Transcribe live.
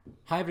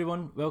Hi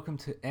everyone, welcome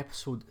to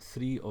episode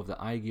 3 of the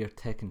AyeGear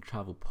Tech and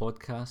Travel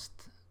podcast.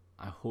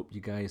 I hope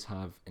you guys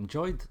have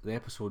enjoyed the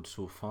episode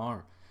so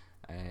far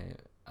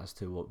as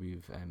to what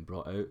we've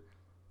brought out.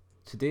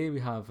 Today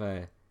we have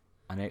an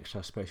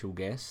extra special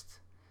guest.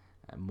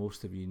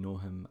 Most of you know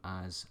him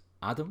as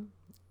Adam,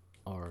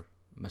 or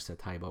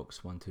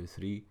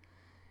MrThaiBox123.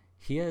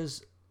 He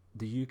is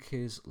the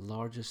UK's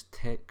largest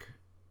tech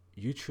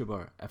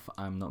YouTuber, if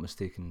I'm not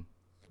mistaken,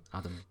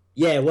 Adam.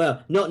 Yeah,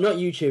 well, not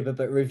YouTuber,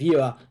 but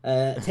reviewer,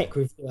 tech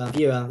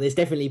reviewer. There's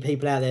definitely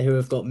people out there who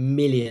have got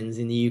millions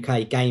in the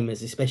UK,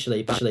 gamers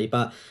especially.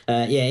 But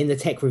yeah, in the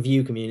tech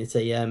review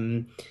community,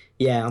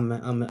 yeah, I'm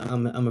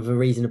of a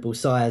reasonable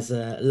size.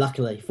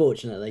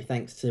 Fortunately,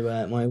 thanks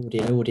to my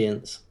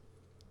audience.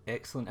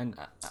 Excellent, and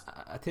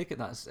I take it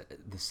that's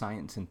the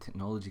science and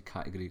technology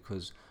category,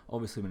 because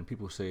obviously when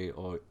people say,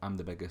 "Oh, I'm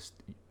the biggest,"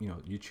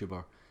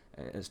 YouTuber,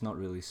 it's not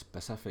really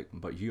specific,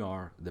 but you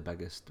are the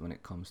biggest when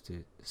it comes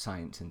to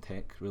science and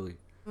tech, really.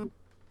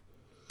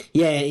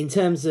 Yeah, in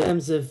terms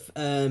of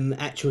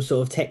actual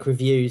sort of tech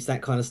reviews,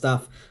 that kind of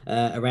stuff,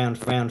 around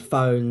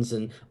phones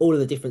and all of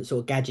the different sort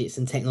of gadgets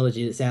and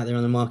technology that's out there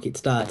on the market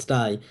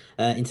today.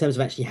 In terms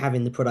of actually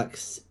having the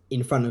products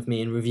in front of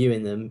me and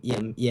reviewing them,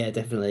 yeah,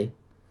 definitely.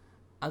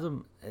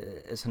 Adam,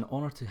 it's an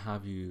honour to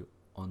have you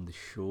on the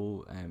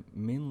show,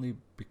 mainly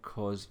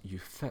because you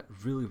fit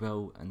really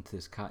well into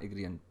this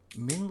category, and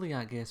mainly,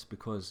 I guess,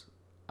 because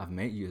I've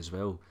met you as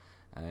well.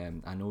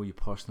 I know you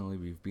personally,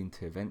 we've been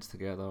to events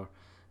together.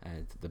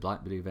 The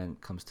BlackBerry event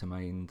comes to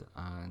mind,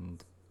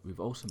 and we've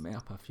also met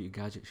up at a few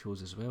gadget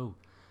shows as well.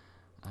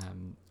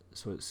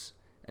 So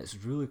it's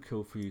really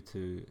cool for you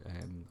to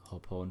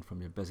hop on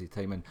from your busy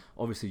time. And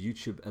obviously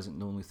YouTube isn't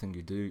the only thing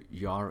you do.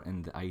 You are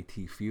in the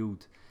IT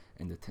field,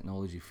 in the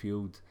technology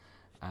field.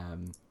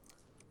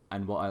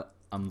 And what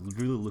I'm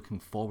really looking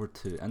forward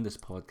to in this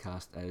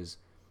podcast is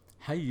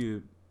how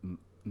you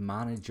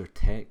manage your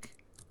tech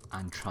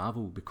and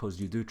travel, because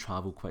you do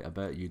travel quite a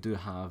bit. You do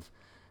have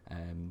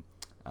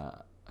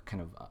a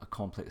kind of a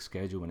complex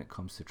schedule when it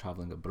comes to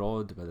travelling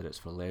abroad, whether it's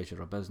for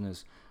leisure or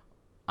business.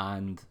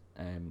 And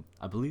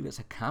I believe it's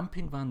a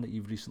camping van that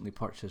you've recently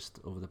purchased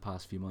over the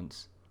past few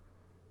months.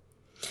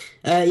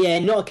 Yeah,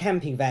 not a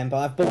camping van, but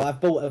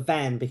I've bought a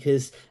van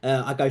because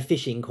I go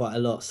fishing quite a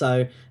lot.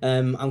 So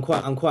I'm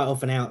quite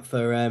often out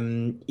for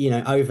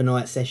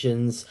overnight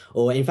sessions,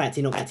 or in fact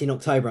in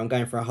October I'm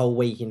going for a whole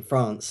week in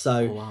France.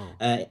 Oh So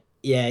wow.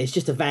 yeah, it's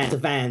just a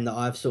van that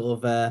I've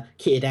sort of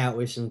kitted out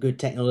with some good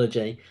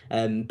technology.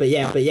 But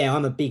yeah,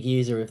 I'm a big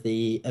user of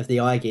the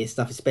eye gear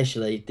stuff,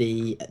 especially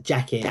the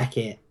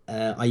jacket.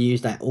 I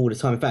use that all the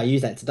time. In fact, I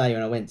used that today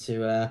when I went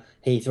to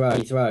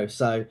Heathrow.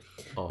 So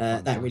Oh,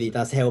 that really fantastic.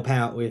 does help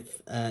out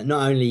with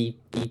not only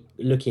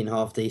looking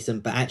half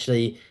decent, but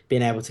actually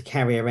being able to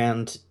carry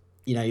around,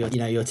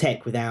 your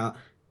tech without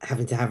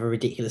having to have a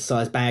ridiculous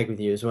sized bag with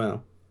you as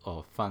well.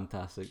 Oh,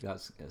 fantastic.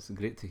 That's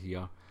great to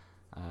hear.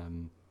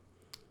 Um,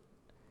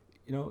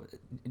 you know,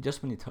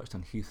 just when you touched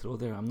on Heathrow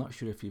there, I'm not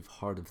sure if you've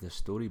heard of this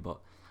story,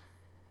 but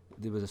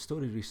there was a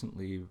story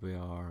recently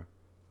where,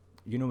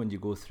 when you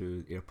go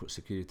through airport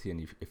security,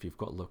 and if you've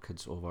got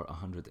liquids over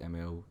 100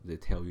 ml, they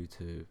tell you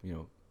to,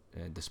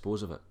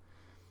 dispose of it.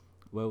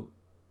 Well,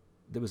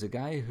 there was a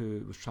guy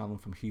who was traveling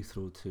from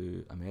Heathrow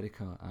to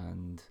America,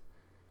 and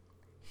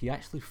he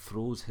actually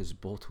froze his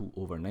bottle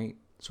overnight.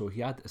 So he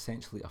had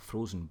essentially a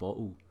frozen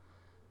bottle,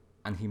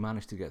 and he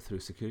managed to get through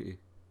security.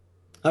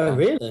 Oh, And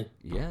really?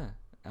 yeah,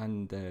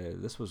 and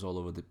this was all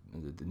over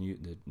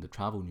the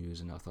travel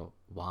news, and I thought,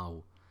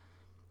 wow,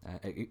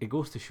 it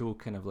goes to show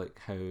kind of like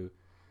how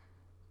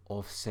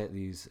offset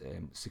these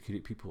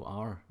security people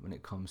are when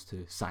it comes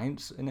to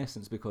science, in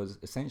essence, because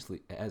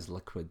essentially it is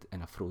liquid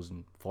in a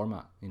frozen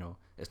format.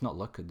 It's not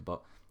liquid,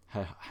 but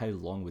how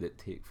long would it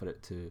take for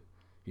it to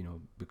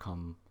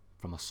become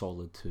from a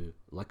solid to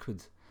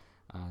liquid?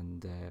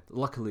 And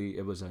luckily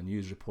it was a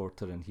news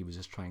reporter, and he was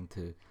just trying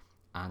to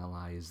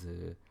analyze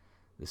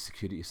the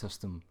security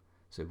system,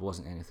 so it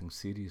wasn't anything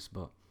serious.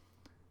 But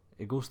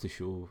it goes to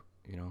show,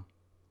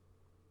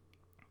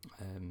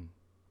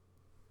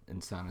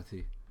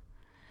 insanity.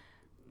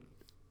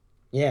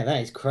 Yeah,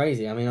 that is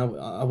crazy. I mean,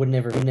 I would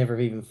never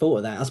have even thought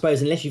of that. I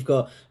suppose unless you've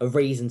got a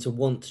reason to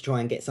want to try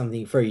and get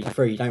something free,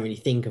 you don't really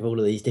think of all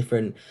of these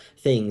different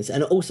things.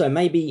 And also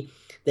maybe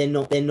they're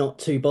not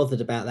too bothered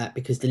about that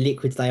because the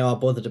liquids they are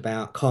bothered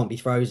about can't be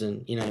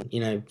frozen.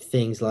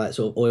 Things like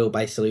sort of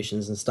oil-based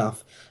solutions and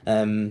stuff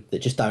that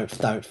just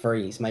don't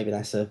freeze. Maybe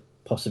that's a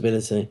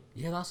possibility.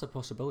 Yeah, that's a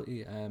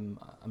possibility. I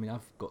mean,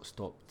 I've got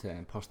stopped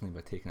personally by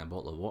taking a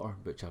bottle of water,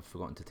 which I've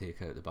forgotten to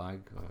take out of the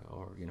bag,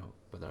 or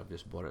whether I've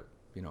just bought it.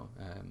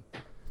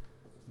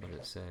 But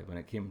it's when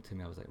it came to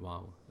me, I was like,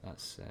 wow,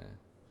 that's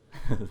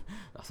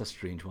that's a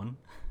strange one.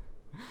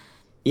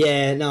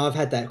 Yeah, no, I've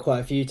had that quite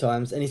a few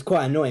times, and it's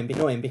quite annoying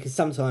because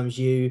sometimes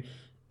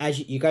as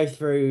you go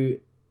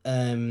through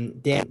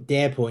the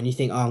airport and you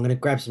think, oh, I'm going to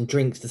grab some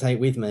drinks to take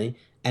with me,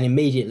 and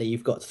immediately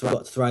you've got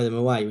to throw them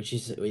away, which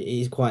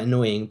is quite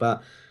annoying.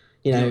 But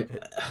you know,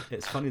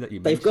 It's funny that you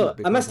they've mention that, got. I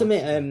because must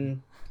admit,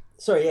 that's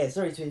Sorry, yeah,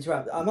 sorry to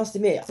interrupt. I must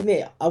admit,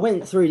 I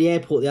went through the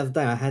airport the other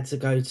day. I had to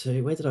go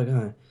to, where did I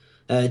go?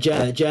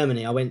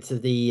 Germany. I went to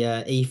the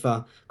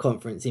IFA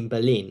conference in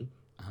Berlin.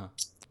 Uh-huh.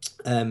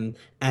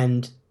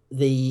 And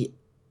the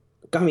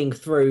going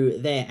through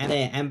there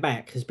and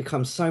back has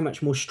become so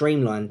much more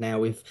streamlined now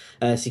with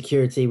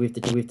security, with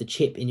the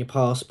chip in your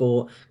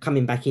passport.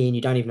 Coming back in,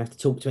 you don't even have to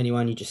talk to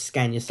anyone. You just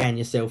scan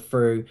yourself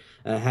through,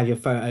 have your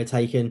photo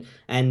taken.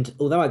 And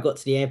although I got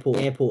to the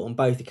airport on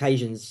both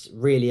occasions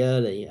really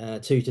early,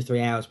 2 to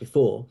 3 hours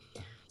before,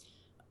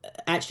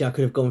 actually I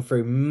could have gone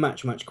through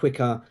much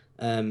quicker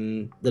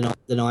than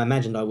I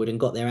imagined I would, and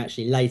got there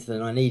actually later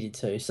than I needed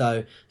to.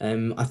 So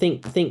I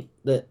think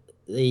that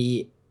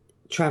the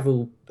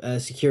travel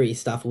security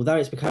stuff, although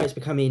it's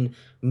becoming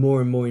more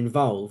and more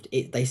involved,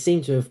 they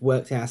seem to have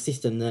worked out a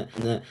system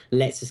that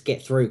lets us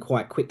get through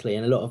quite quickly,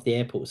 and a lot of the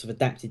airports have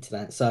adapted to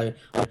that. So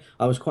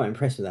I was quite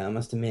impressed with that, I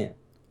must admit.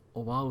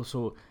 Oh wow!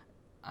 So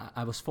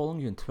I was following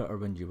you on Twitter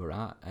when you were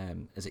at.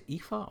 Is it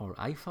IFA or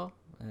IFA?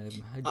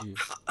 How do you?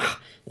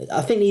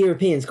 I think the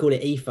Europeans call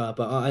it EFA,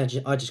 but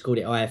I just called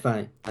it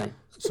IFA.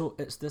 So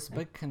it's this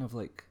big kind of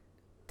like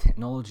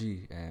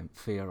technology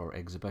fair or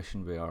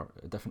exhibition where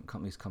different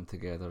companies come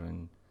together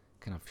and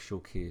kind of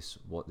showcase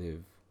what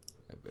they've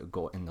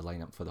got in the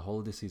lineup for the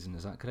holiday season.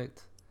 Is that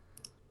correct?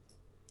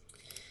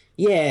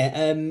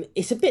 Yeah,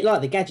 it's a bit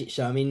like the Gadget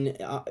Show. I mean,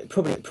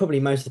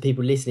 probably most of the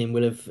people listening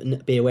will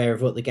be aware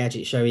of what the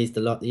Gadget Show is.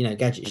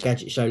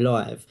 Gadget Show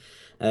Live.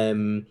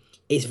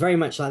 It's very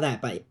much like that,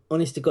 but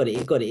honest to God,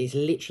 it's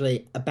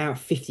literally about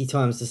 50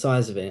 times the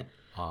size of it.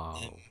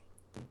 Wow.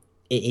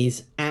 It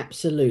is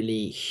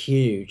absolutely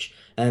huge.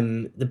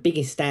 The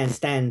biggest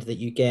stand that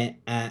you get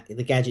at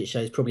the Gadget Show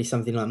is probably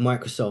something like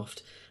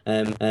Microsoft,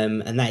 and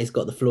that has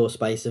got the floor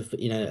space of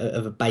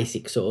of a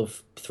basic sort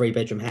of three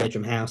bedroom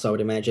house, I would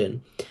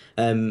imagine.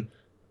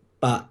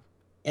 But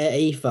at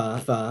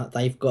IFA,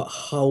 they've got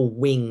whole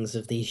wings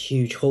of these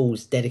huge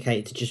halls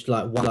dedicated to just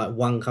like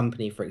one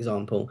company, for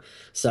example.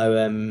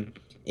 So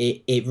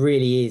it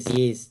really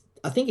is.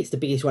 I think it's the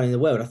biggest one in the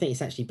world. I think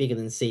it's actually bigger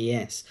than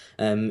CES.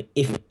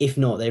 If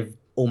not, they're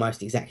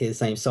almost exactly the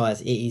same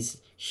size. It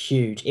is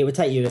huge. It would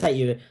take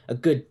you a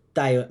good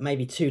day,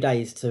 maybe 2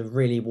 days, to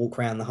really walk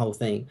around the whole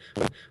thing.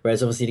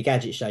 Whereas obviously the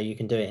Gadget Show, you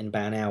can do it in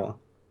about an hour.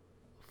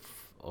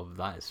 Oh,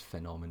 that is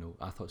phenomenal.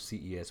 I thought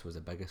CES was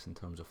the biggest in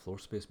terms of floor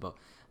space, but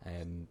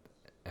um,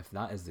 if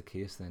that is the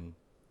case, then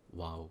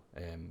wow,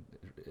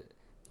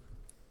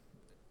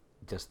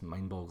 just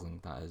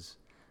mind-boggling that is.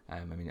 I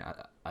mean,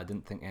 I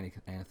didn't think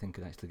anything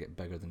could actually get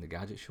bigger than the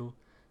Gadget Show,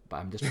 but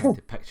I'm just trying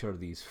to picture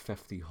these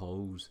 50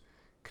 halls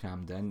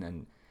crammed in,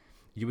 and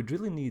you would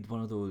really need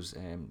one of those,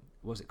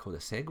 what's it called, a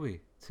Segway,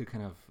 to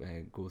kind of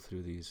go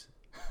through these.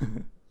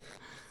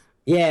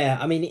 Yeah,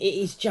 I mean it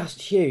is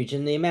just huge,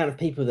 and the amount of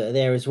people that are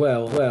there as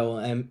well.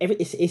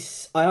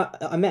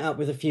 I met up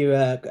with a few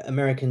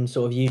American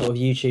sort of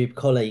YouTube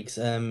colleagues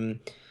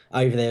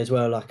over there as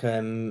well, like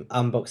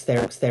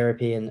Unbox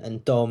Therapy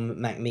and Dom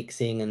Mac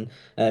Mixing and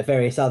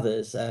various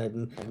others.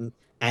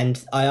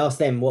 And I asked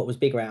them what was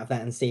bigger out of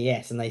that and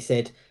CES, and they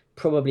said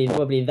probably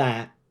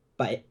that,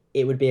 but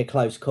it would be a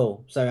close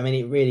call. So I mean,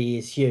 it really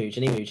is huge,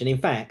 and in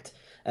fact,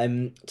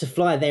 to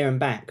fly there and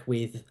back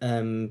with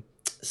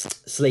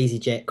Sleazy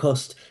Jet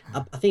cost,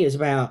 I think it was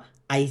about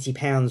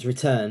 £80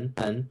 return.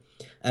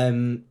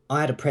 And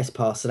I had a press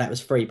pass, so that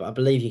was free, but I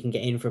believe you can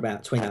get in for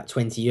about 20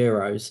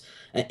 euros.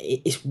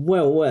 It's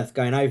well worth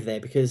going over there,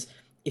 because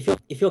if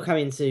you're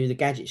coming to the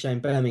Gadget Show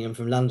in Birmingham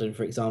from London,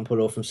 for example,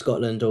 or from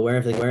Scotland, or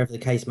wherever the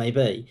case may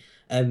be,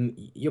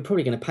 you're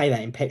probably going to pay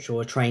that in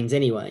petrol or trains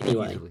anyway.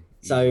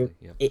 So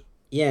Easily, yep.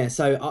 yeah,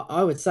 so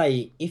I would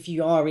say if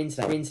you are into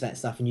that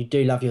stuff and you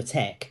do love your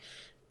tech,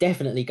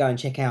 definitely go and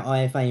check out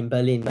IFA in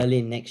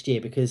Berlin next year,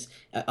 because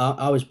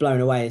I was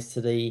blown away as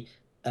to the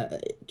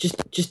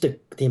just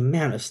the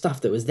amount of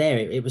stuff that was there.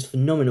 It was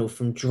phenomenal,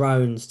 from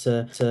drones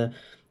to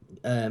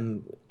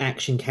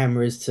action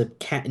cameras to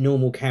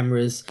normal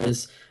cameras,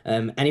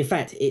 and in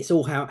fact it's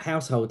all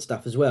household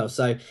stuff as well.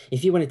 So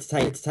if you wanted to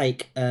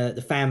take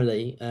the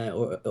family,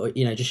 or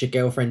just your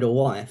girlfriend or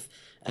wife,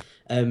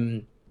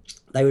 um,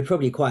 they would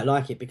probably quite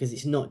like it, because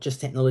it's not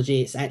just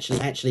technology, it's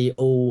actually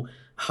all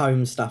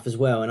home stuff as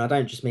well. And I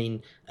don't just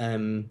mean,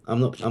 I'm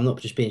not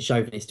just being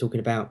chauvinist talking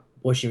about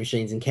washing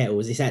machines and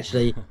kettles. It's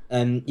actually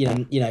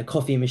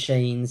coffee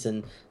machines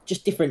and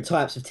just different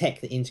types of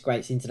tech that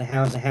integrates into the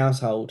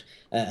household,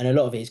 and a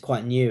lot of it is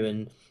quite new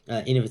and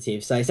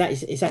innovative. So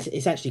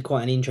it's actually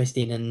quite an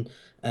interesting and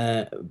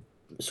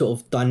sort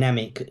of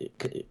dynamic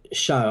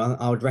show.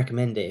 I would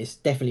recommend it. It's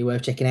definitely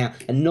worth checking out,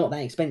 and not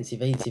that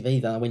expensive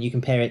either when you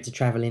compare it to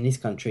travel in this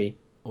country.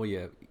 Oh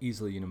yeah,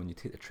 easily. When you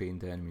take the train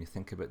down, when you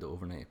think about the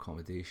overnight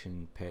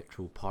accommodation,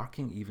 petrol,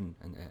 parking, even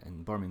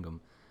in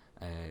Birmingham,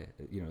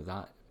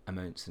 that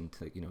amounts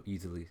into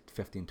easily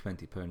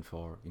 15-20 pound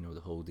for the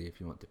whole day if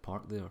you want to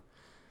park there.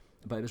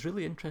 But it was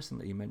really interesting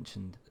that you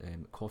mentioned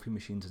coffee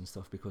machines and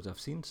stuff, because I've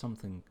seen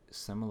something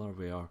similar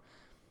where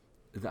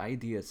the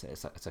idea is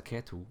it's a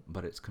kettle,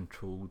 but it's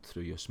controlled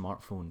through your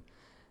smartphone,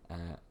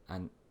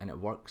 and it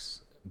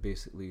works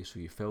basically, so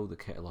you fill the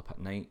kettle up at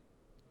night,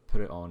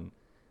 put it on,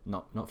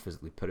 not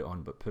physically put it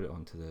on, but put it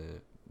onto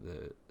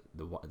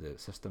the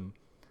system,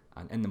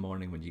 and in the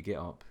morning when you get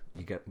up,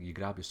 you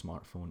grab your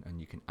smartphone and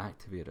you can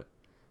activate it.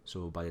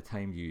 So by the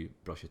time you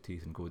brush your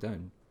teeth and go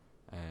down,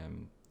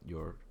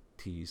 your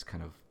tea's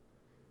kind of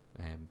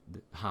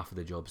half of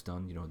the job's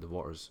done. You know, the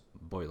water's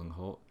boiling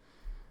hot,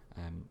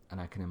 and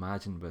I can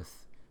imagine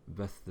with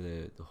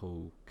the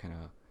whole kind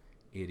of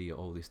area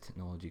all these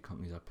technology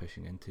companies are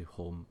pushing into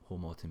home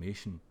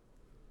automation.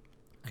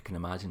 I can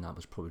imagine that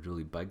was probably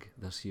really big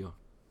this year.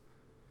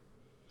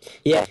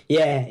 Yeah,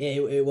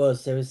 it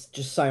was. There was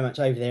just so much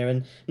over there,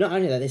 and not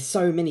only that, there's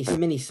so many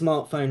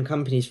smartphone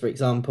companies, for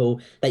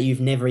example, that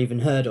you've never even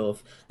heard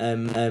of. A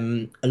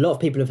lot of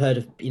people have heard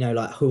of,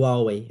 like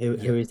Huawei,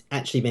 Yeah, who is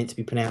actually meant to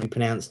be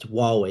pronounced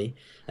Huawei.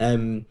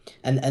 Um,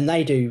 and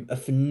they do a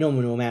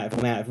phenomenal amount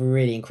of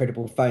really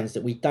incredible phones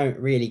that we don't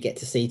really get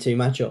to see too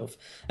much of.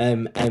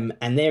 And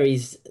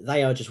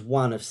they are just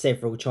one of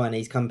several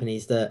Chinese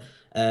companies that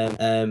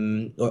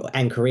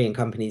and Korean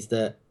companies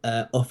that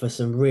offer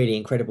some really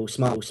incredible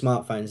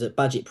smartphones at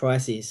budget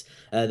prices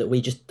that we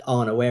just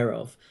aren't aware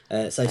of.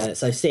 So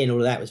seeing all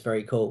of that was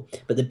very cool.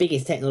 But the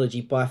biggest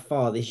technology by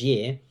far this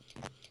year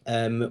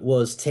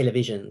was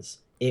televisions.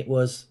 It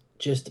was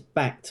just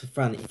back to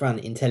front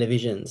in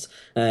televisions,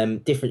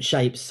 different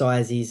shapes,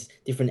 sizes,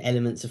 different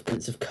elements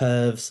of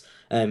curves,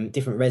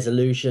 different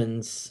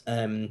resolutions.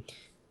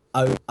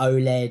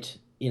 OLED,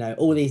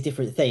 all these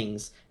different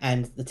things,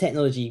 and the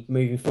technology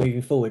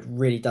moving forward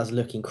really does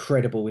look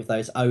incredible with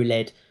those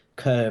OLED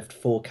curved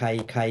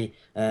 4K,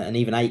 and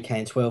even 8K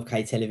and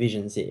 12K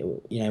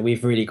televisions.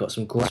 We've really got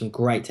some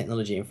great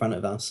technology in front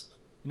of us.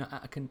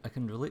 I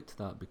can relate to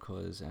that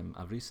because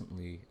I've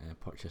recently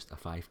purchased a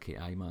 5K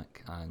iMac,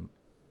 and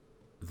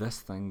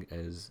this thing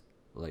is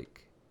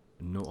like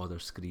no other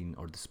screen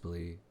or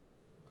display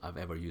I've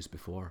ever used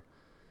before.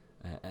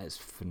 It's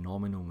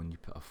phenomenal when you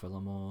put a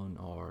film on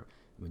or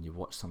when you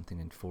watch something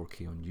in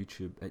 4K on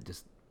YouTube. It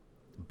just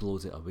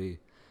blows it away.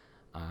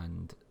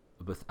 And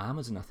with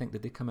Amazon, I think,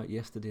 did they come out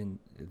yesterday and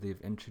they've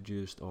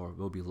introduced or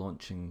will be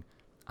launching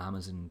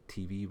Amazon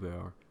TV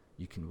where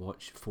you can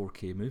watch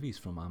 4K movies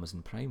from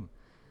Amazon Prime.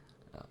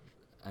 Uh,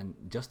 and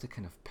just to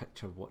kind of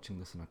picture watching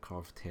this on a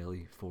curved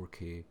telly,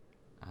 4K,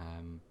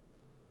 um,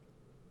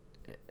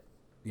 it,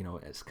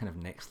 it's kind of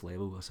next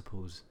level, I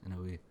suppose, in a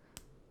way.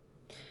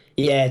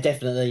 Yeah,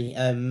 definitely.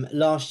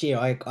 Last year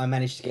I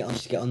managed to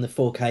get on the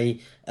 4K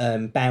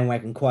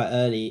bandwagon quite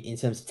early in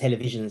terms of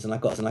televisions, and I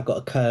got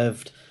a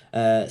curved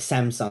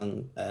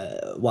Samsung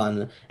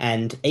one,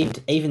 and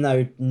even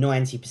though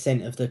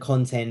 90% of the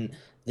content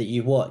that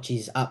you watch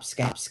is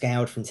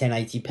upscaled from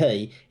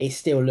 1080p, it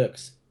still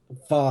looks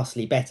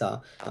vastly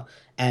better.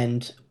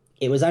 And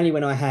it was only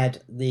when I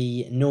had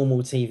the normal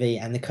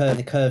TV and the curved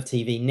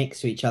TV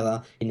next to each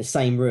other in the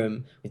same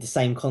room with the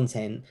same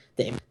content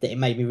that it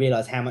made me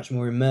realize how much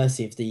more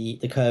immersive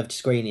the curved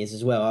screen is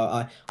as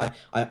well.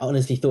 I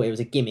honestly thought it was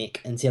a gimmick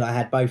until I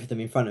had both of them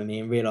in front of me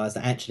and realized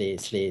that actually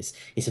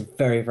it's a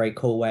very, very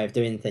cool way of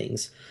doing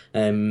things.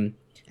 And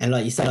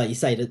like you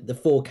say, the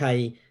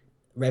 4K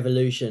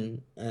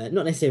revolution,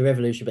 not necessarily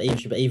revolution,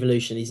 but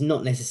evolution is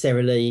not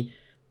necessarily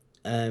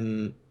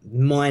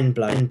mind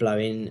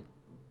blowing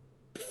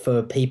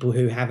for people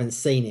who haven't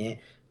seen it.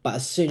 But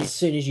as soon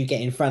as you get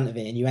in front of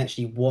it and you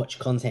actually watch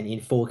content in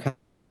 4K,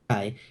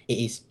 it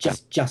is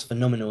just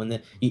phenomenal,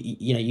 and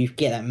you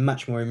get that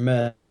much more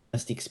immersed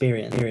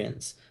experience.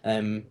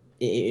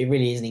 It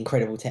really is an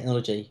incredible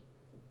technology.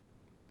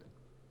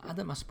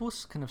 Adam, I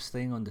suppose kind of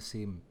staying on the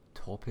same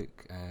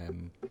topic,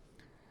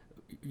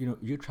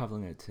 you're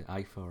travelling out to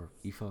IFA or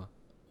IFA.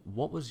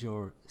 What was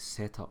your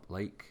setup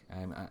like?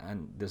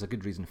 And there's a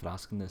good reason for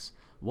asking this.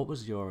 What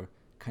was your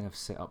kind of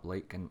setup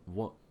like, and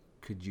what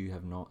could you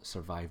have not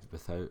survived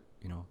without?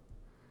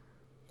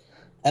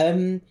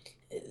 Um,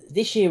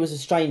 this year was a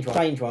strange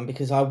one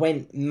because I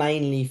went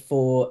mainly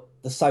for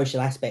the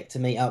social aspect to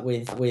meet up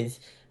with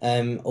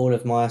all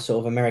of my sort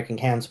of American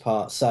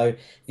counterparts. So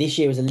this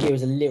year was a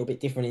little bit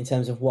different in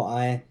terms of what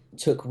I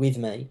took with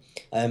me.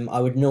 I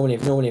would normally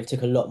have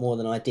took a lot more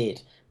than I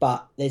did.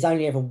 But there's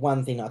only ever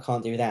one thing that I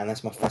can't do without, and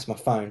that's my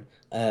phone,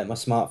 my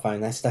smartphone.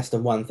 That's the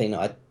one thing that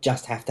I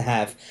just have to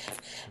have.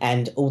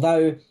 And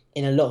although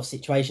in a lot of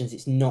situations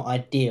it's not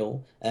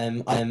ideal,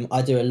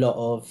 I do a lot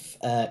of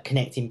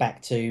connecting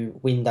back to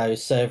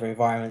Windows server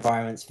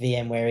environments,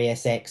 VMware,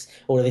 ESX,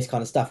 all of this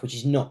kind of stuff, which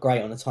is not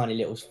great on a tiny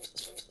little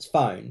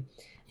phone.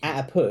 Yeah.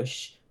 At a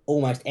push,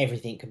 almost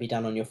everything can be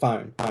done on your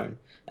phone.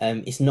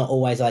 It's not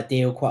always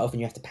ideal. Quite often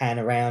you have to pan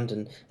around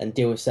and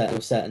deal with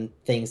certain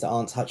things that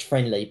aren't touch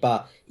friendly,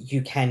 but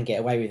you can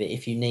get away with it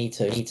if you need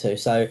to.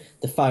 So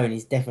the phone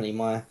is definitely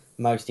my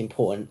most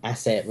important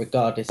asset,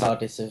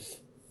 regardless of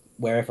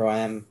wherever I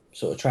am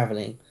sort of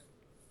traveling.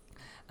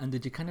 And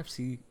did you kind of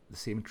see the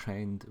same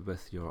trend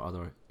with your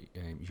other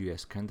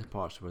US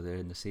counterparts? Were they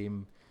in the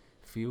same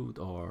field,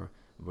 or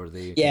Were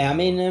they kind Yeah, of I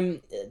mean,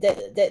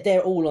 more?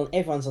 they're all on.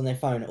 Everyone's on their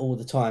phone all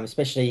the time.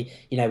 Especially,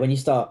 when you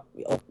start.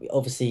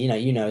 Obviously,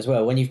 you know as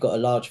well. When you've got a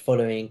large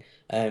following,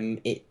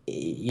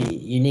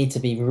 you need to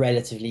be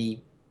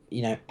relatively,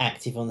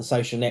 active on the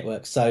social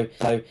networks. So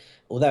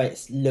although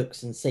it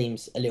looks and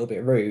seems a little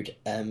bit rude,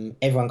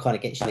 everyone kind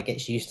of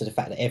gets used to the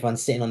fact that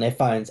everyone's sitting on their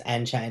phones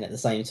and chatting at the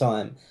same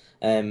time.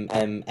 And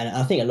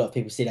I think a lot of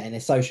people see that in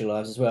their social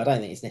lives as well. I don't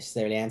think it's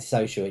necessarily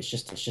antisocial. It's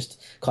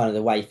just kind of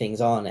the way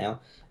things are now.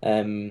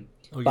 Um,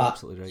 Oh, you're but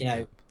absolutely right. you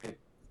know, Yep.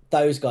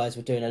 those guys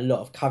were doing a lot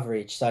of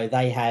coverage. So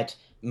they had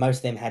most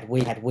of them had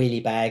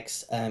wheelie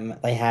bags.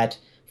 They had,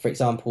 for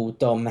example,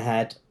 Dom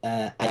had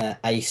a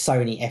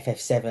Sony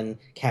FF7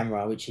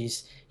 camera, which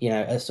is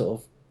a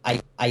sort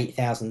of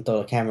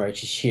 $8,000 camera,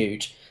 which is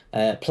huge.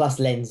 Plus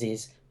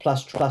lenses,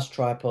 plus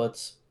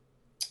tripods,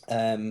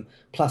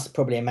 plus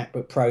probably a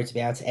MacBook Pro to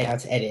be able to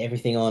edit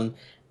everything on.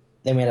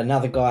 Then we had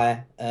another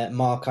guy,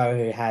 Marco,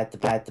 who had the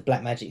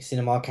Blackmagic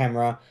Cinema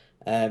camera,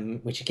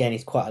 which again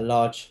is quite a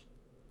large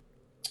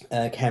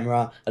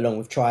camera along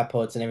with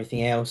tripods and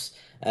everything else.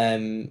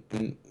 We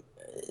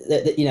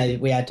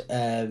had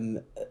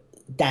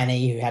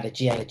Danny who had a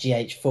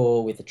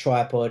GH4 with the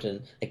tripod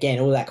and again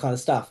all that kind of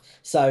stuff.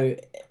 So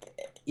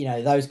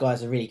those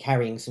guys are really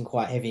carrying some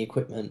quite heavy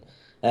equipment.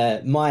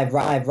 My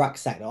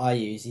rucksack that I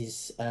use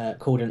is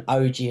called an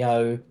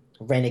OGO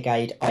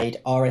Renegade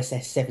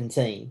RSS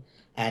 17,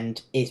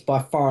 and it's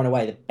by far and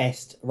away the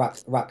best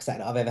rucksack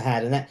that I've ever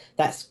had, and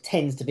that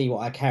tends to be what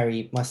I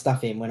carry my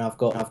stuff in when I've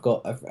got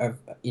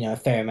a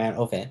fair amount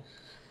of it.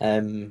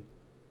 Um,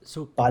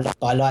 So but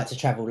I like to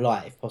travel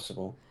light if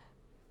possible.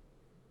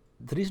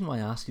 the reason why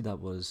I asked you that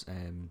was,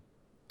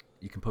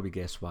 you can probably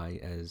guess why,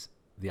 is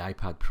the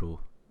iPad Pro.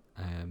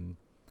 Um,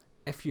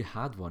 if you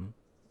had one,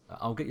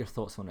 I'll get your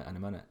thoughts on it in a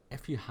minute.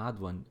 If you had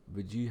one,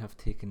 would you have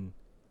taken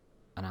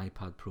an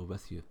iPad Pro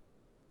with you?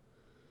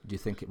 Do you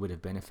think it would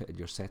have benefited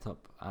your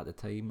setup at the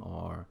time,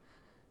 or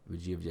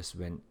would you have just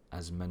went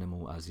as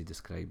minimal as you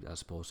described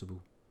as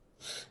possible?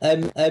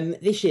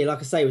 This year, like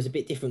I say, was a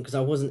bit different because I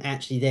wasn't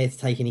actually there to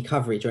take any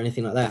coverage or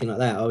anything like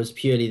that. I was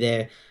purely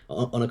there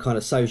on a kind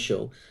of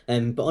social.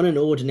 But on an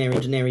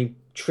ordinary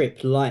trip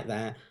like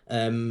that,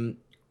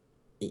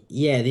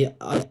 yeah,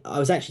 I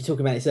was actually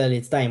talking about this earlier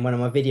today in one of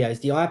my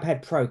videos. The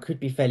iPad Pro could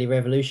be fairly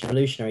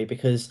revolutionary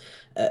because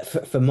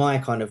for my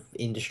kind of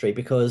industry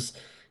because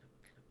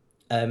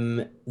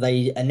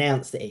they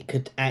announced that it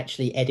could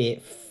actually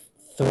edit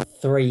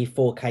three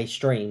 4K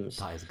streams.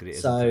 That is great,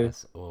 isn't it?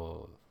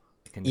 So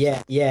You can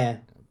just. yeah.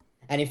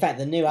 And in fact,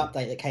 the new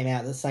update that came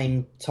out at the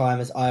same time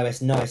as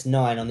iOS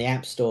 9 on the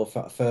App Store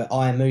for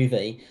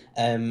iMovie,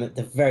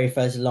 the very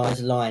first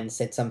line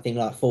said something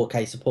like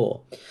 4K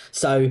support.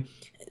 So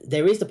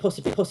there is the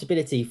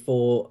possibility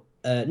for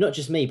not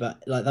just me,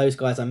 but like those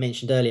guys I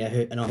mentioned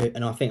earlier,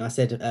 and I think I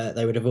said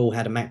they would have all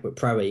had a MacBook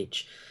Pro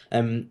each.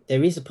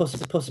 There is a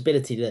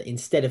possibility that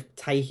instead of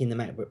taking the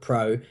MacBook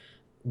Pro,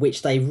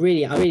 which they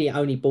really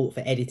only bought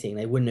for editing,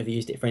 they wouldn't have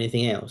used it for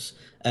anything else.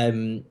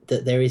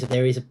 That there is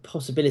a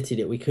possibility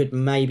that we could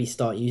maybe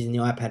start using the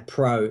iPad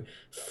Pro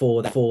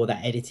for that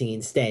editing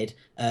instead,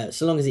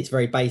 so long as it's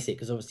very basic,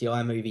 because obviously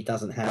iMovie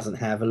doesn't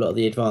have a lot of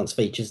the advanced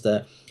features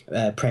that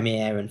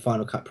Premiere and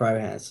Final Cut Pro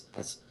has.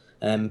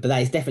 But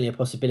that is definitely a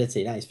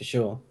possibility. That is for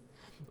sure.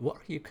 What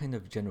are your kind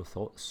of general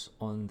thoughts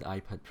on the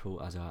iPad Pro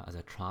as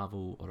a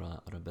travel or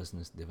a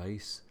business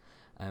device?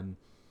 Um,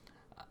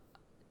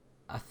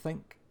 I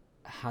think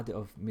had it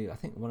of me, I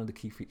think one of the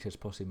key features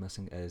possibly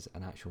missing is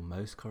an actual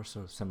mouse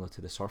cursor, similar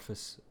to the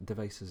Surface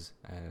devices.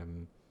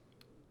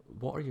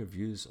 What are your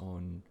views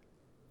on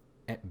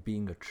it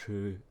being a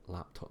true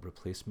laptop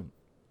replacement?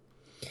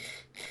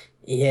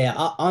 Yeah,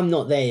 I'm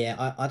not there yet.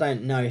 I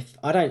don't know if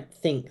I don't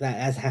think that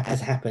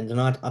has happened, and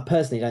I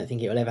personally don't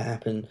think it will ever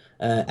happen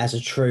as a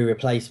true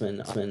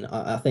replacement.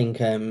 I think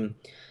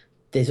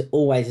there's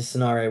always a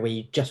scenario where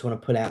you just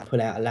want to pull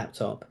out a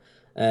laptop.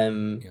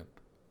 Um, Yep.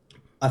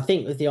 I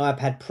think with the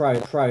iPad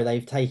Pro,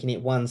 they've taken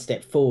it one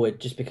step forward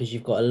just because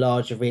you've got a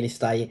larger real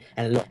estate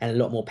and a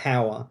lot more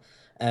power.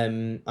 I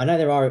know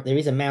there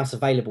is a mouse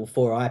available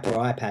for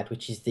iPad,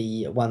 which is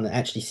the one that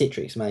actually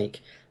Citrix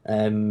make,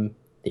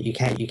 that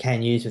you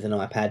can use with an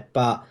iPad.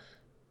 But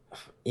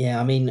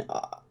yeah, I mean,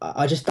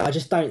 I just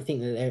don't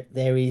think that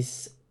there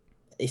is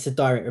it's a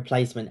direct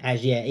replacement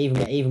as yet,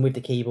 even with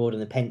the keyboard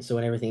and the pencil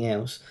and everything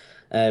else.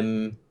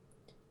 Um,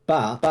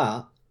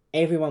 but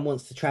everyone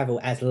wants to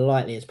travel as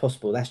lightly as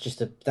possible. That's just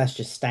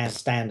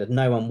standard.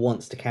 No one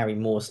wants to carry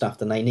more stuff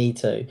than they need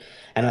to,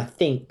 and I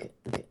think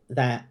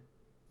that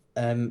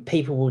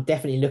people will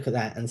definitely look at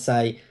that and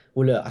say,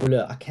 well, look,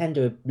 I can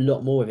do a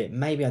lot more with it.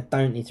 Maybe I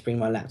don't need to bring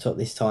my laptop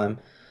this time.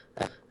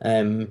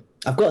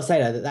 I've got to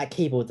say though that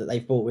keyboard that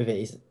they've brought with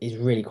it is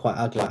really quite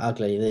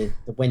ugly.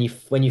 When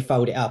you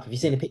fold it up, have you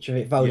seen a Yep. picture of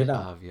it Yep. folded I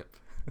up? have. Yep.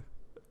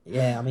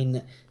 Yeah, I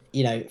mean,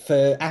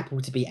 for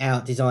Apple to be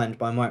out designed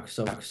by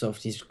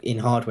Microsoft is in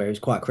hardware is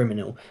quite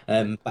criminal.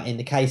 But in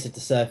the case of the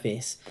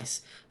Surface,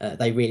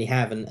 they really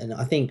have, and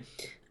I think.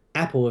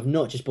 Apple have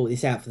not just brought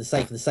this out for the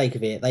sake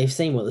of it. They've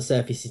seen what the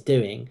Surface is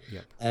doing,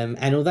 Yep.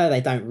 and although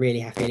they don't really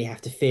have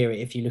to fear it,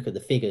 if you look at the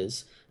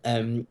figures,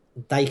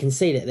 they can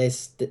see that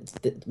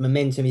that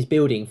momentum is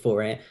building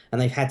for it, and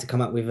they've had to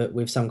come up with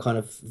with some kind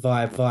of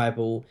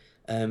viable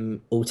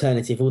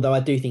alternative. Although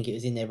I do think it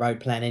was in their road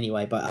plan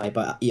anyway,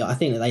 but yeah, I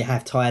think that they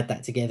have tied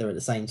that together at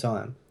the same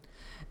time.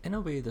 In a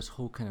way, this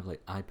whole kind of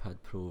like iPad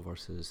Pro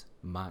versus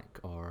Mac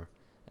or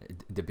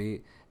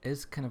debate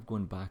is kind of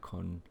going back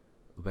on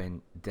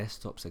when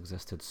desktops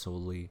existed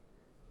solely,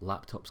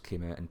 laptops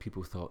came out, and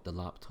people thought the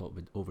laptop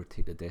would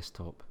overtake the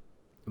desktop.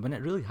 When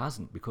it really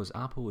hasn't, because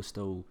Apple is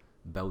still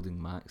building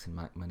Macs and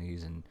Mac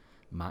Minis and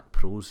Mac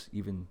Pros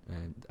even.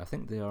 I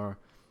think they are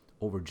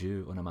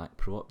overdue on a Mac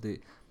Pro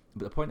update.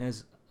 But the point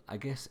is, I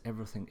guess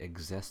everything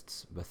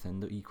exists within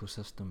the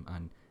ecosystem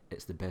and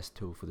it's the best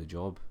tool for the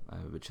job,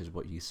 which is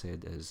what you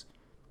said is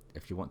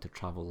if you want to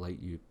travel light,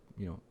 you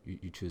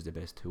choose the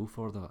best tool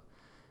for that.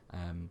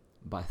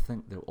 But I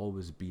think there'll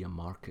always be a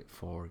market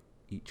for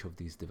each of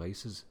these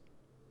devices.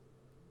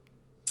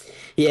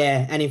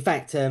 Yeah, and in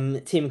fact,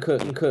 Tim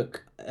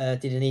Cook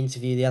did an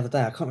interview the other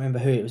day. I can't remember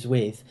who it was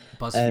with.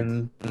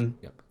 BuzzFeed. Um,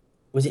 Yep.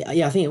 was it?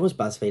 Yeah, I think it was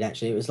BuzzFeed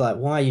actually. It was like,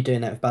 why are you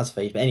doing that with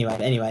BuzzFeed? But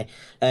anyway,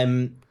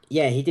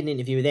 yeah, he did an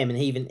interview with them, and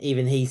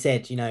even he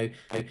said,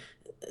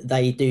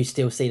 they do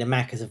still see the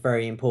Mac as a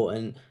very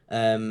important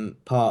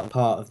part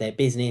of their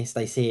business.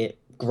 They see it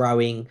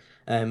growing.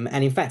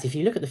 And in fact, if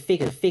you look at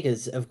the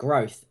figures of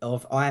growth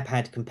of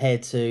iPad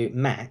compared to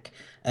Mac,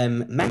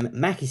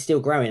 Mac is still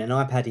growing and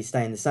iPad is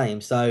staying the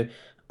same. So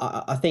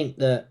I think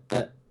that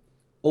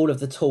all of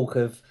the talk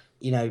of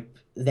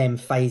them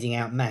phasing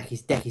out Mac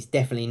is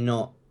definitely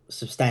not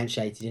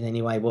substantiated in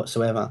any way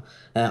whatsoever.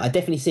 I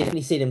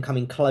definitely see them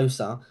coming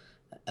closer,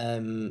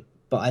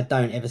 but I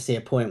don't ever see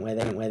a point where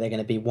they're going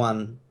to be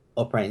one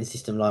operating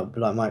system like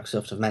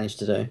Microsoft have managed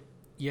to do.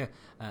 Yeah,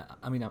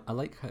 I mean, I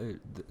like how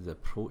the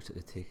approach that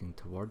they're taking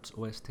towards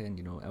OS 10.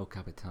 You know, El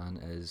Capitan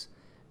is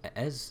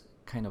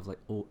kind of like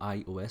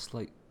iOS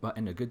like, but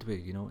in a good way.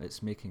 You know,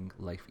 it's making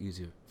life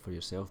easier for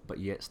yourself, but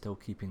yet still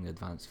keeping the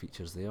advanced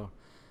features there.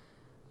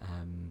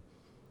 Um,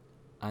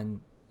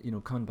 and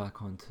coming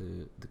back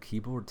onto the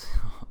keyboard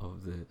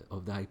of the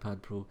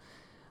iPad Pro,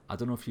 I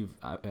don't know if you've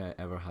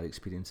ever had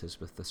experiences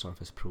with the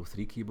Surface Pro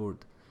 3 keyboard.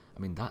 I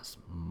mean, that's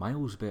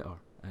miles better.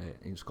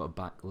 It's got a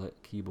backlit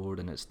keyboard,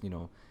 and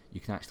you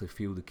can actually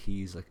feel the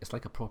keys. Like it's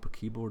like a proper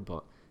keyboard,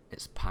 but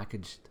it's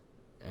packaged.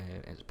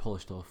 It's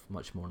polished off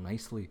much more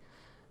nicely.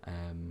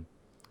 Um,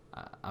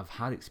 I've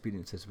had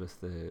experiences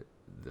with the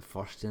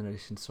first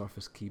generation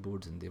Surface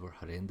keyboards, and they were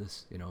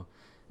horrendous.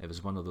 It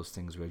was one of those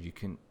things where you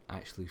couldn't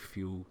actually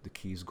feel the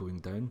keys going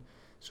down,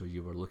 so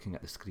you were looking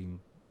at the screen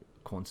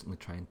constantly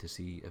trying to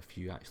see if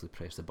you actually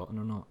pressed the button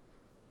or not.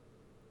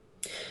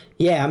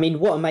 Yeah, I mean,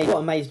 what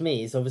amazed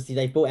me is obviously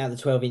they've brought out the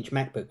 12-inch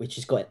MacBook, which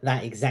has got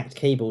that exact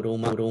keyboard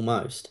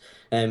almost,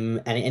 and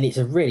it's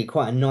a really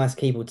quite a nice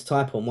keyboard to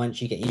type on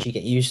once you get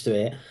used to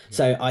it. Yep.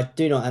 So I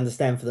do not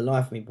understand for the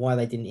life of me why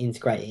they didn't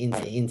integrate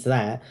it into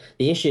that.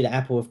 The issue that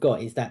Apple have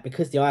got is that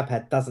because the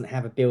iPad doesn't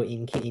have a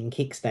built-in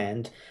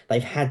kickstand,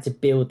 they've had to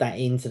build that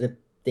into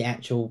the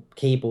actual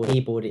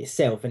keyboard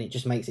itself, and it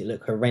just makes it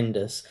look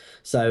horrendous.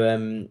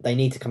 So they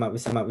need to come up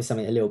with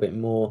something a little bit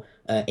more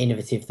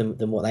innovative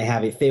than what they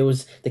have. It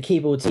feels the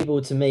keyboard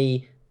to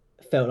me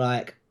felt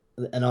like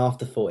an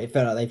afterthought. It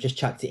felt like they've just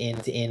chucked it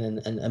in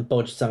and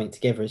bodged something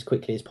together as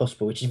quickly as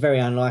possible, which is very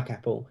unlike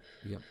Apple.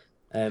 Yep.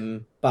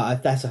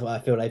 That's what I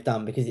feel they've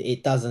done because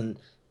it doesn't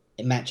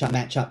match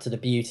up to the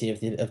beauty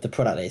of the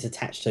product that it's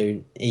attached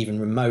to even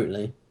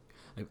remotely.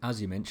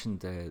 As you mentioned,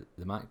 the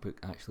MacBook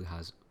actually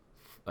has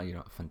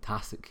a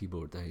fantastic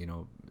keyboard.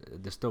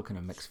 There's still kind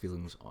of mixed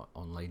feelings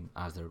online,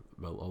 as there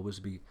will always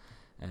be.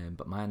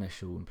 But my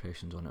initial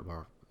impressions on it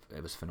were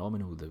it was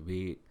phenomenal. The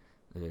weight,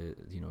 the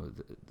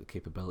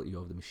capability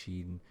of the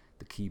machine,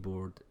 the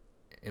keyboard.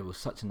 It was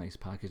such a nice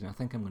package, and I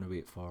think I'm going to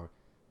wait for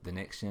the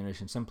next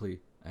generation simply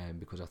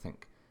because I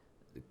think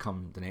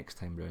come the next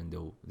time round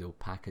they'll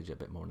package it a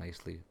bit more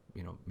nicely.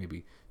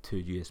 Maybe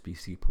two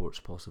USB-C ports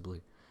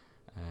possibly.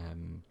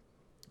 And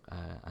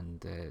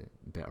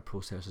better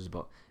processors.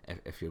 But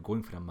if you're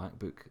going for a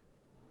MacBook,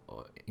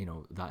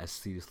 that is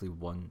seriously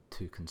one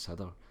to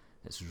consider.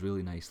 It's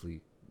really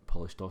nicely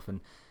polished off,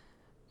 and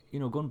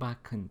going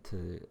back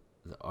into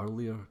the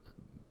earlier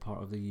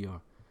part of the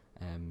year,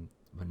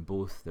 when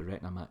both the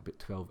Retina MacBook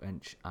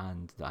 12-inch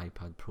and the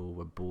iPad Pro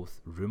were both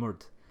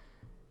rumoured,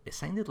 it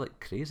sounded like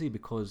crazy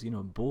because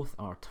both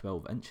are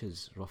 12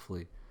 inches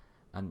roughly,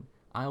 and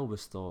I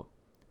always thought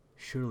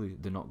surely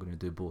they're not going to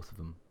do both of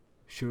them.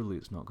 Surely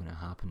it's not going to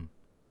happen.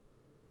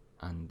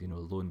 And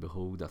lo and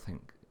behold, I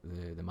think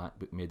the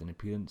MacBook made an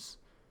appearance,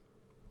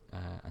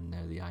 and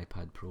now the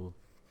iPad Pro.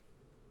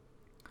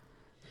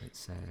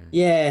 It's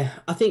Yeah,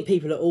 I think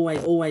people are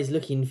always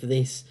looking for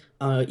this.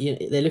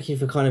 They're looking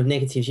for kind of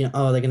negatives.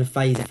 Oh, they're going to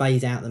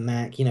phase out the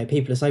Mac.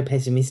 People are so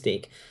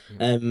pessimistic.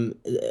 yep,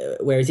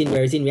 Whereas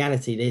in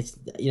reality, there's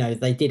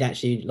they did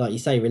actually, like you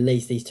say,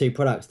 release these two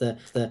products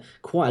that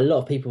quite a lot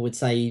of people would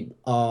say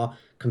are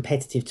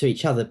competitive to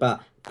each other.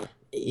 But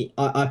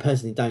I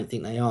personally don't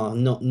think they are.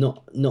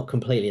 Not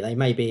completely. They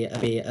may be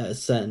at a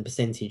certain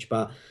percentage,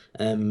 but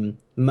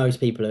most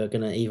people are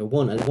going to either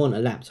want a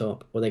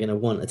laptop or they're going to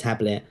want a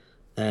tablet.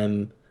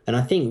 And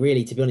I think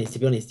really, to be honest,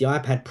 the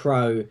iPad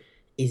Pro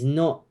is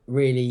not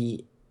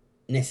really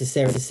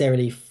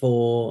necessarily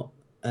for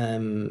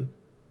um,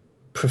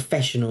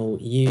 professional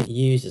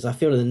users. I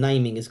feel that the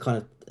naming is kind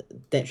of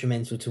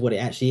detrimental to what it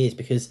actually is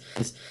because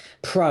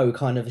pro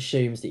kind of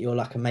assumes that you're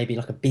like a maybe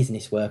like a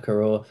business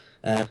worker or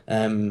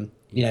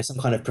Yeah, some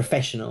kind of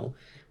professional.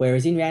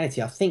 Whereas in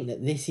reality, I think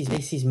that this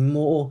is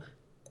more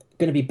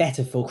going to be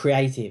better for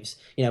creatives.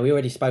 We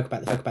already spoke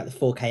about the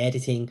 4K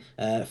editing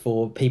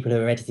for people who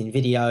are editing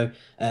video.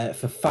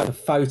 For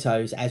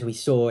photos, as we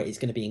saw, it's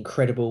going to be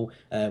incredible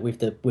with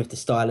the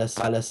stylus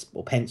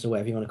or pencil,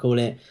 whatever you want to call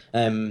it.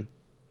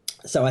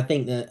 So I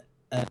think that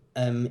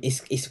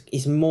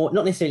it's more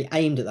not necessarily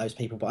aimed at those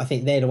people, but I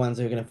think they're the ones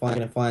who are going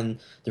to find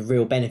the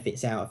real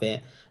benefits out of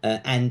it,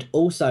 and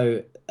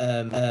also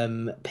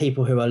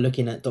people who are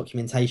looking at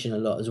documentation a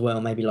lot as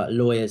well, maybe like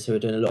lawyers who are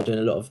doing a lot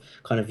of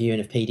kind of viewing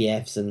of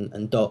PDFs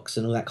and docs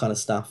and all that kind of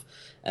stuff.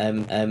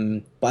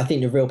 But I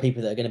think the real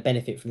people that are going to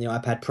benefit from the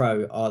iPad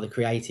Pro are the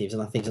creatives,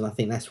 and I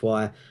think that's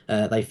why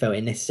they felt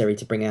it necessary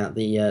to bring out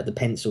the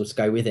pencil to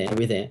go with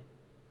it.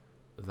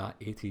 that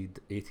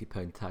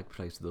 £80 tag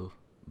price though,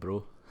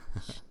 bro.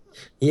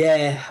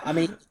 Yeah, I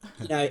mean,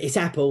 it's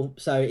Apple,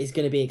 so it's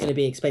going to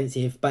be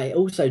expensive, but it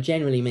also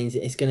generally means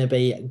that it's going to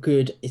be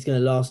good. It's going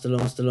to last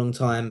a long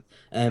time,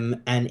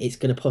 and it's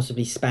going to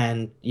possibly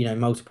span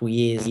multiple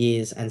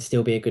years and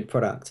still be a good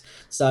product.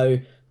 So,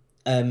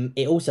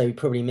 it also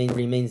probably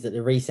means that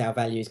the resale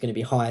value is going to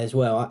be high as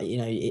well.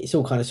 It's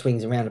all kind of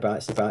swings and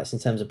roundabouts in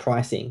terms of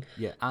pricing.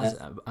 Yeah, Uh,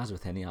 as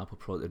with any Apple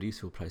product, the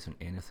resale price on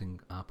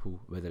anything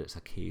Apple, whether it's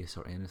a case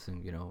or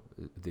anything,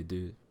 they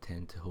do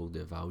tend to hold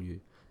their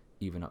value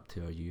even up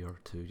to a year or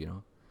two.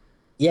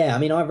 Yeah, I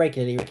mean, I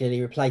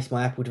regularly replace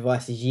my Apple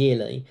devices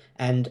yearly,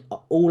 and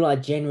all I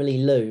generally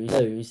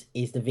lose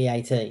is the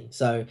VAT.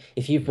 So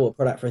if you Yep. bought a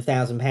product for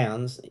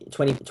 £1,000,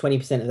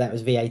 20% of that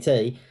was VAT.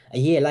 A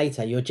year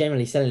later, you're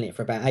generally selling it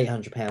for about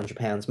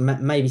 £800,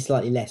 maybe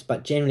slightly less,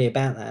 but generally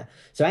about that.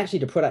 So actually,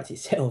 the product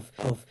itself,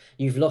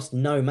 you've lost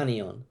no money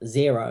on,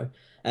 zero.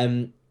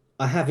 Um,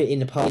 I have it in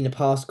the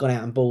past gone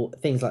out and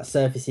bought things like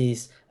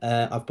Surfaces.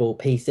 I've bought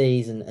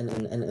PCs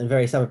and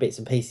various other bits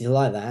and pieces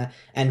like that.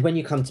 And when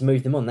you come to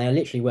move them on, they are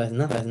literally worth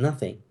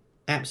nothing,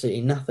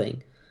 absolutely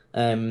nothing.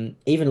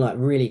 Even like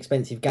really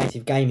expensive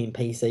gaming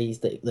PCs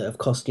that have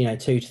cost £2,000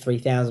 to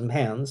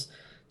 £3,000.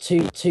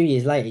 Two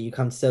years later, you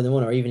come to sell them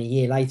on, or even a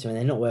year later, and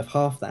they're not worth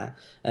half that.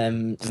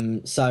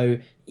 So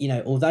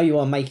although you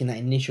are making that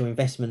initial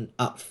investment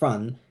up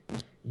front,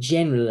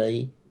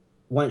 generally,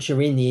 once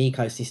you're in the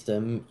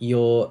ecosystem,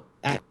 you're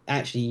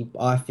actually,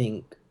 I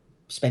think,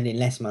 spending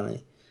less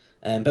money.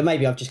 But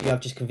maybe I've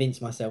just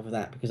convinced myself of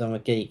that because I'm a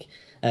geek.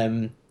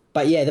 Um,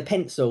 but yeah, the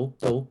pencil.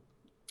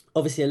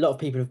 Obviously, a lot of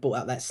people have brought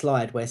up that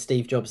slide where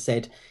Steve Jobs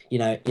said,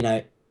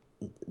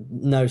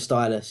 no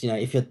stylus.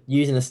 If you're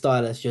using a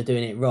stylus, you're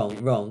doing it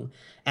wrong,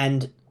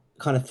 and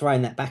kind of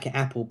throwing that back at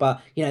Apple.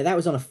 But that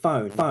was on a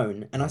phone,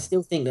 and I Yeah.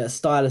 still think that a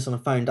stylus on a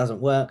phone doesn't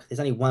work. There's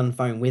only one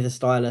phone with a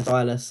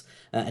stylus,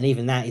 and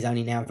even that is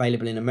only now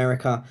available in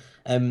America.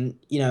 I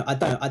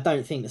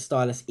don't think the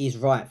stylus is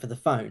right for the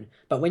phone.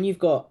 But when you've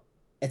got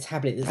a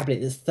tablet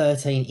that's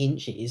 13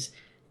 inches,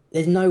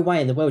 there's no way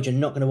in the world you're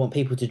not going to want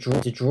people to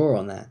draw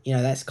on that.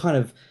 That's kind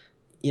of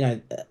you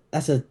know,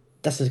 that's a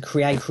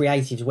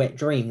creative's wet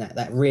dream,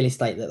 that real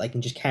estate that they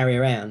can just carry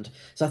around.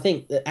 So I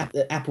think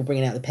that Apple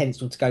bringing out the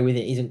pencil to go with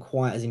it isn't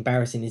quite as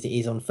embarrassing as it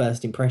is on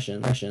first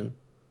impression.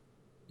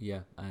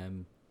 Yeah.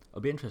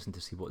 It'll be interesting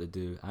to see what they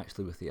do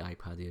actually with the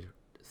iPad Air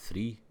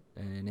 3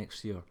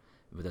 next year.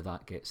 Whether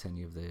that gets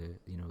any of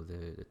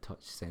the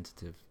touch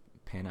sensitive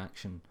pen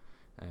action,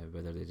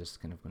 whether they're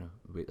just kind of going to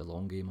wait the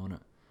long game on it.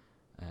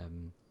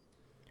 Um,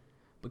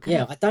 but kind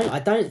Yeah, of I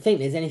don't think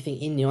there's anything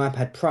in the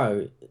iPad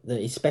Pro that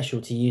is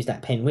special to use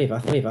that pen with. I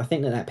think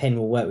that pen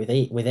will work with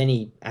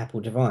any Apple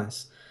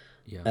device,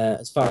 yeah.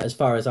 as far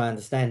as I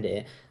understand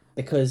it.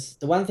 Because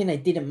the one thing they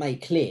didn't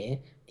make clear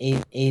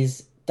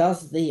is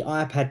does the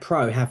iPad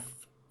Pro have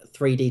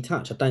 3D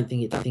touch? I don't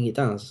think it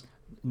does.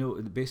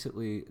 No,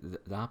 basically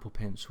the Apple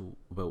Pencil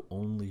will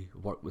only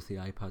work with the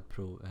iPad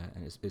Pro,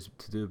 and it's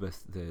to do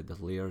with the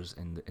layers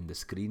in the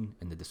screen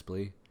in the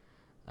display.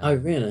 Oh,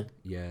 Um, really?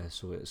 yeah,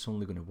 so it's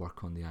only going to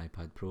work on the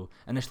iPad Pro.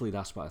 Initially,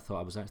 that's what I thought.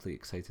 I was actually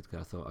excited because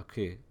I thought,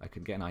 okay, I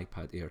could get an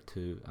iPad Air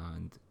 2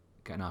 and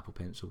get an Apple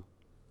Pencil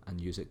and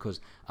use it because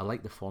I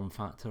like the form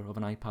factor of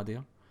an iPad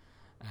Air.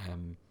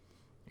 Um,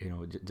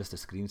 just the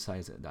screen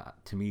size.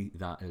 That to me,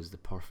 that is the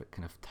perfect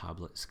kind of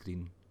tablet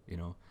screen.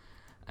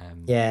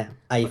 Um, Yeah,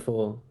 but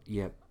A4.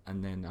 yeah,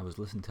 and then I was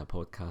listening to a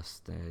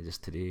podcast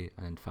just today,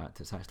 and in fact,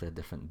 it's actually a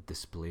different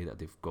display that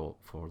they've got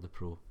for the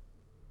Pro.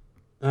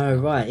 Oh, And I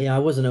was right. like, Yeah, I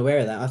wasn't aware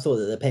of that. I thought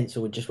that the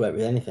pencil would just work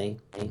with anything.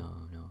 no,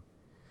 no,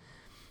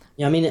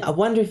 Yeah, I mean, I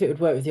wonder if it would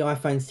work with the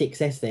iPhone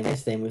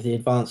 6S then with the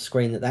advanced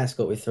screen that's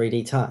got with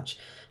 3D touch.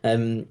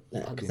 that'd be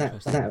Because that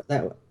interesting. that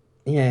that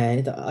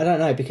Yeah, I don't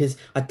know because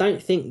I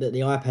don't think that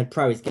the iPad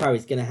Pro is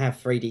going to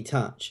have 3D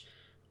Touch,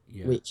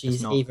 Yeah, which it's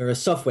is not. either a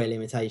software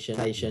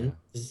limitation,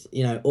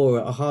 Yeah, or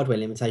a hardware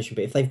limitation.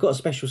 But if they've got a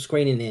special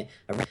screen in it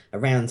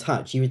around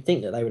touch, you would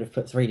think that they would have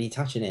put 3D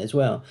touch in it as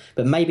well.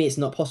 But maybe it's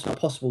not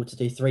possible to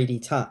do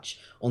 3D touch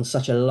on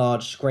such a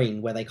large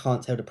screen where they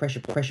can't tell the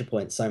pressure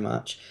points so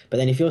much. But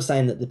then if you're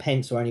saying that the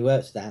pencil only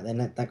works with that,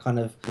 then that kind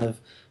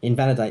of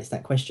invalidates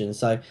that question.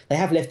 So they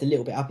have left a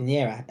little bit up in the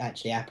air,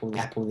 actually, Apple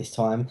this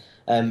time,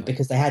 yeah,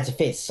 because they had to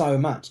fit so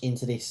much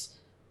into this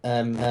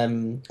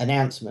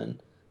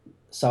announcement.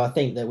 So I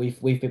think that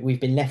we've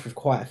been left with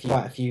quite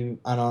a few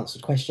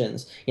unanswered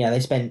questions. You know, they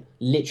spent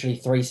literally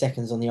 3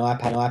 seconds on the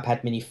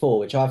iPad Mini 4,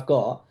 which I've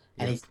got,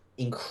 and yep. it's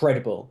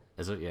incredible.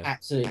 Is it? Yeah,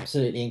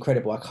 Absolutely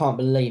incredible. I can't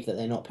believe that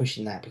they're not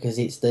pushing that because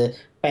it's the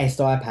best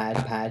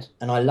iPad,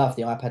 and I love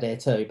the iPad Air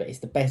too, but it's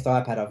the best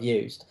iPad I've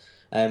used.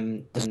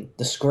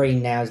 The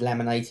screen now is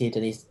laminated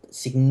and is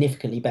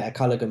significantly better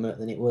color gamut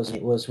than it was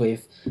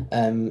with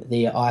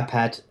the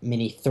iPad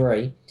Mini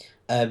 3.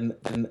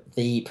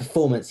 The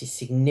performance is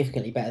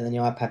significantly better than the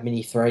iPad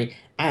Mini 3,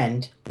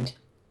 and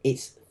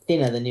it's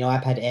thinner than the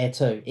iPad Air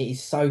 2. It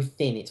is so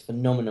thin, it's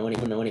phenomenal,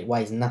 and it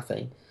weighs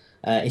nothing.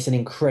 It's an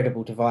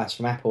incredible device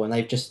from Apple, and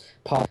they've just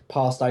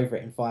passed over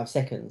it in 5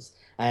 seconds.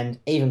 And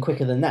even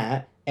quicker than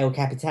that, El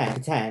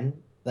Capitan,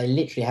 they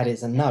literally had it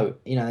as a note.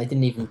 You know, they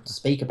didn't even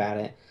speak about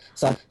it.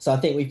 So I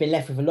think we've been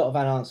left with a lot of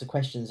unanswered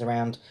questions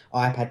around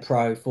iPad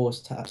Pro, Force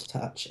Touch,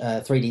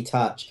 3D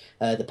Touch,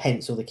 the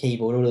pencil, the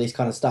keyboard, all of this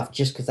kind of stuff,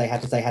 just because they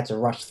had to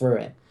rush through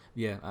it.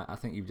 yeah. I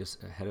think you've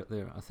just hit it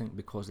there. I think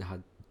because they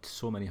had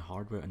so many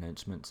hardware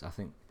announcements, I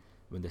think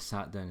when they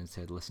sat down and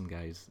said, "Listen,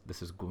 guys,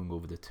 this is going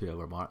over the 2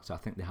 hour mark," so I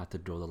think they had to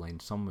draw the line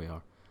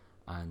somewhere,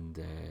 and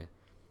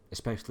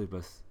especially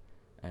with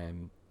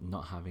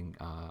not having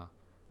a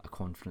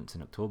conference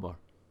in October,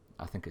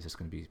 I think it's just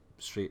going to be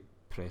straight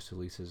press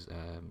releases,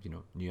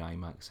 new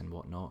iMacs and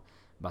whatnot.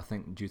 But I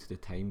think due to the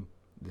time,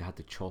 they had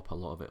to chop a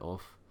lot of it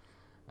off.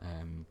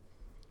 Um,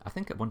 I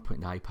think at one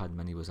point the iPad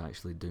Mini was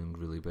actually doing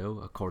really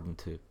well, according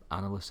to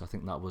analysts. I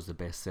think that was the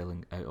best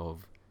selling out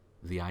of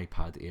the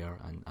iPad Air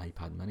and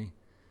iPad Mini.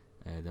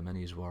 The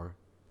Minis were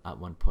at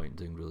one point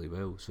doing really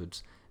well, so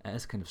it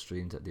is kind of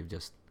strange that they've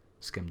just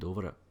skimmed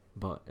over it,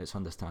 but it's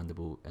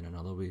understandable in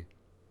another way.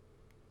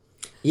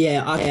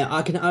 Yeah,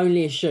 I can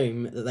only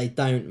assume that they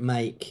don't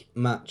make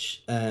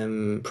much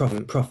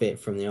profit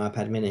from the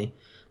iPad Mini.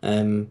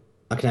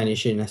 I can only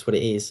assume that's what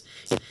it is.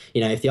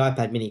 You know, if the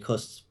iPad Mini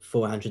costs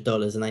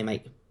 $400 and they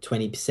make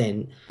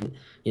 20%,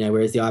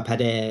 whereas the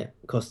iPad Air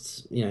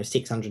costs,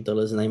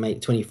 $600 and they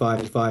make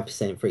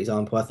 25%, for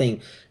example, I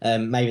think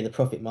maybe the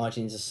profit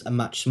margins are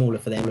much smaller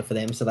for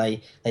them, so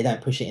they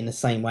don't push it in the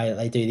same way that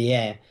they do the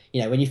Air.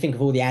 You know, when you think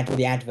of all the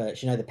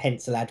adverts, the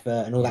pencil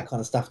advert and all Yep, that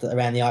kind of stuff that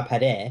around the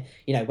iPad Air,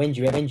 when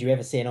do you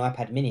ever see an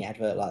iPad Mini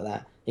advert like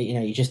that?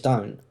 You just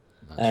don't.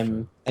 that's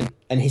true.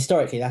 And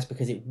historically, that's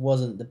because it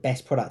wasn't the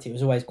best product. It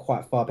was always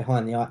quite far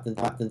behind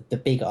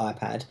the bigger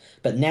iPad.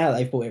 But now that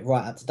they've brought it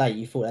right up to date,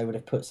 you thought they would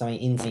have put something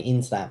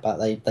into that, but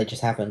they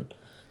just haven't.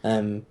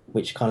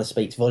 Which kind of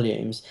speaks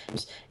volumes,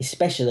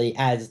 especially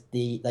as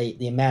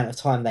the amount of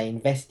time they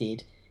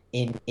invested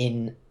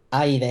in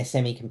A, their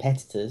semi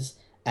competitors,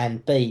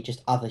 and B,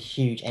 just other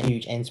huge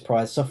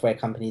enterprise software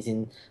companies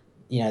in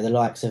the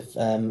likes of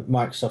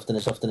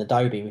Microsoft and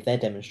Adobe with their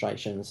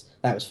demonstrations.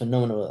 That was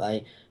phenomenal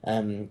that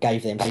they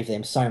gave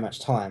them so much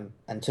time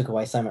and took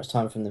away so much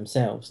time from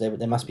themselves.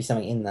 There must be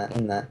something in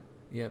that.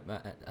 Yeah,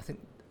 I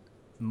think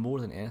more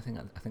than anything,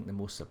 I think the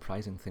most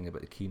surprising thing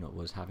about the keynote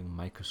was having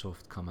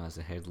Microsoft come as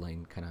the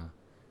headline kind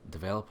of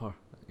developer.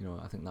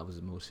 I think that was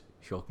the most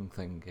shocking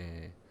thing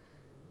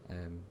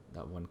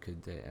that one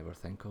could ever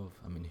think of.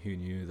 I mean, who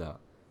knew that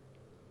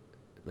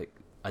like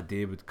a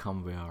day would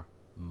come where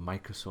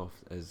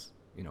Microsoft is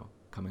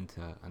coming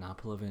to an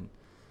Apple event?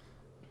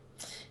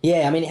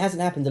 Yeah, I mean it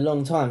hasn't happened a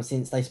long time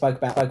since they spoke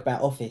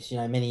about Office.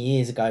 Many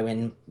years ago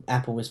when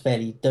Apple was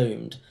fairly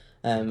doomed.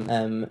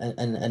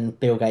 And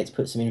Bill Gates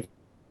put some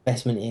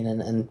investment in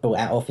and brought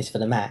out Office for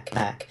the Mac.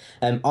 I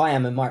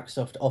am a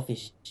Microsoft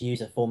Office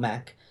user for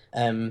Mac.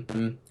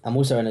 I'm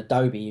also an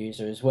Adobe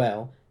user as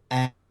well.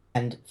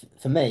 And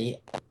for me,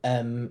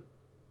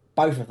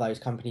 both of those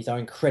companies are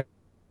incredible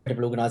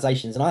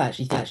organizations, and I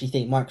actually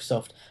think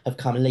Microsoft have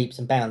come leaps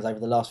and bounds over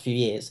the last few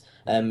years.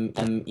 They've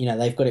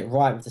got it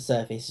right with the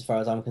Surface, as far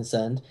as I'm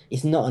concerned.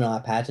 It's not an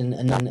iPad,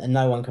 and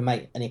no one can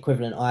make an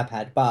equivalent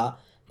iPad, but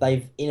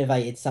they've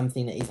innovated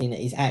something that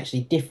is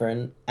actually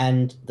different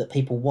and that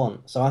people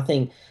want. So I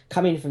think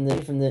coming from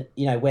the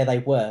where they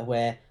were,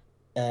 where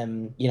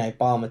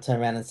Barmer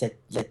turned around and said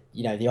the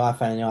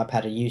iPhone and the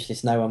iPad are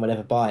useless, no one will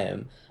ever buy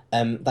them.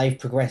 They've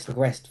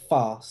progressed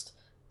fast,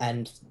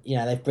 and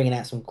they're bringing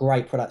out some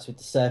great products with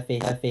the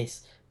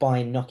Surface,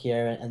 buying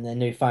Nokia and their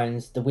new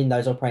phones. The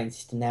Windows operating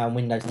system now and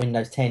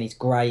Windows 10 is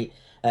great.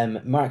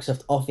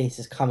 Microsoft Office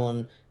has come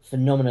on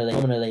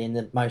phenomenally in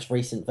the most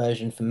recent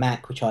version for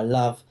Mac, which I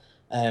love.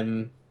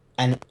 Um,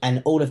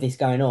 and all of this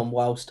going on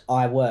whilst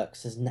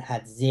iWorks has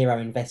had zero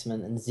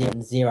investment and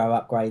zero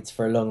upgrades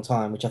for a long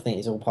time, which I think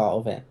is all part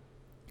of it.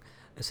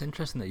 It's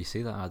interesting that you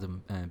say that,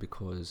 Adam,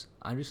 because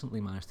I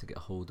recently managed to get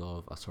hold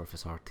of a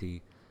Surface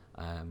RT,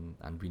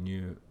 and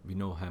we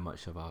know how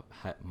much of a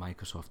hit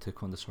Microsoft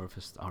took on the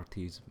Surface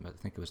RTs. I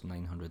think it was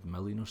 900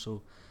 million or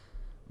so.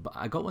 But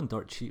I got one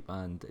dirt cheap,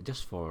 and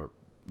just for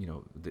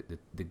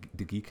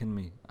the geek in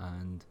me,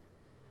 and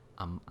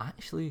I'm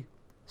actually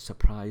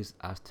surprised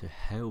as to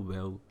how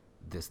well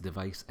this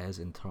device is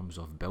in terms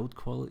of build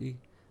quality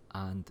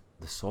and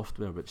the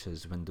software, which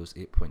is Windows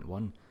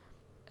 8.1.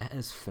 It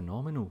is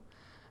phenomenal.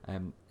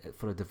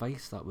 For a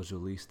device that was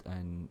released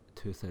in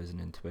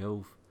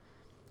 2012,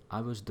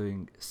 I was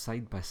doing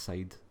side by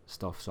side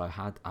stuff. So I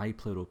had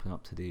iPlayer open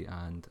up today,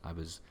 and I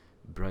was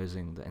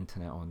browsing the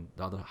internet on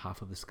the other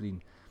half of the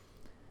screen,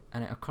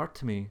 and it occurred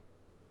to me,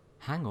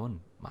 hang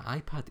on, my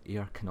iPad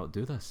Air cannot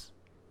do this,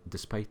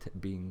 despite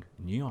it being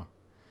newer.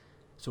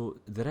 So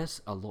there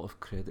is a lot of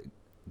credit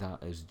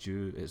that is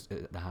due,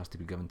 that has to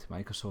be given to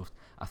Microsoft.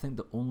 I think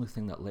the only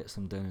thing that lets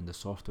them down on the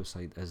software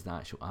side is the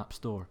actual App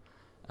Store.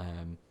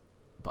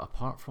 But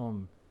apart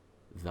from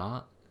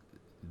that,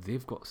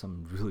 they've got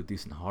some really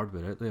decent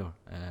hardware out there,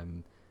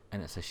 and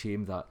it's a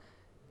shame that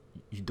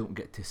you don't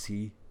get to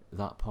see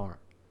that part,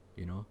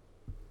 you know.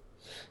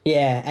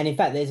 Yeah, and in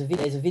fact, there's a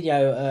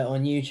video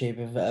on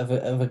YouTube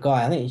of a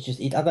guy. I think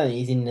I don't think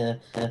he's in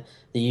the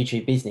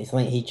YouTube business. I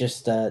think he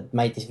just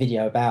made this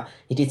video about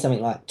he did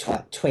something like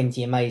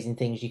 20 amazing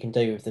things you can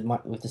do with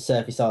the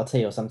Surface RT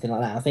or something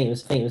like that. I think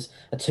it was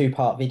a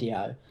two-part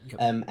video.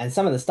 Yep. And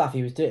some of the stuff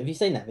he was doing. Have you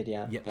seen that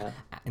video? Yep. Yeah.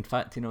 In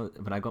fact,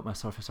 when I got my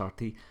Surface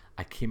RT,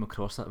 I came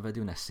across that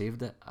video and I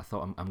saved it. I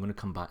thought I'm going to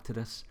come back to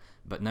this,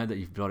 but now that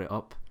you've brought it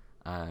up,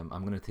 I'm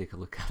going to take a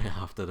look at it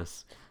Yeah, after that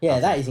this is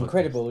podcast.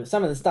 incredible.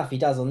 Some of the stuff he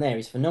does on there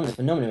is phenomenal.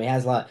 Phenomenal. He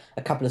has like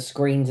a couple of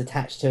screens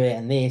attached to it,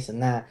 and this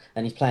and that,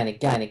 and he's playing a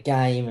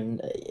game,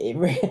 and it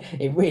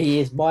really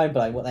is mind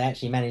blowing what they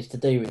actually managed to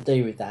do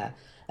with that.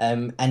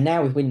 And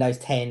now with Windows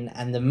 10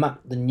 and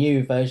the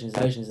new versions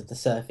of the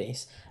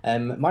Surface,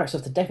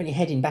 Microsoft are definitely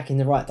heading back in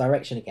the right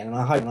direction again, and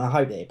I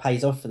hope that it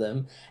pays off for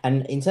them.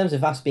 And in terms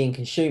of us being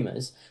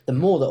consumers, the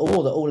Yep. more that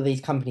all of these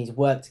companies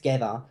work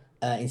together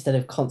instead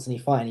of constantly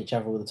fighting each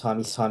other all the time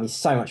is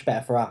so much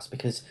better for us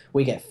because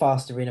we get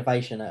faster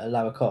innovation at a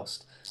lower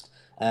cost,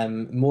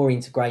 more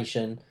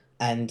integration,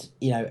 and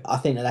I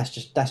think that's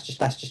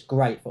just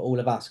great for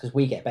all of us because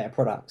we get better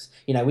products.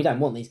 We don't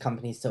want these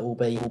companies to all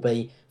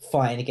be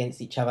fighting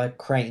against each other,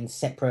 creating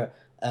separate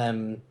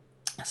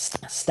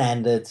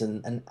standards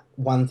and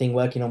one thing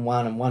working on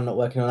one and one not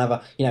working on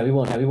another. We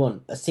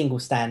want a single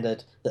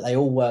standard that they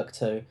all work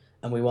to,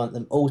 and we want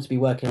them all to be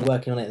working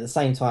on it at the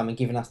same time and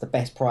giving us the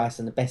best price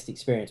and the best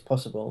experience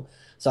possible.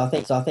 So I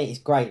think it's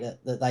great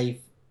that they've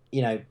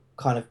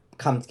kind of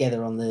come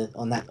together on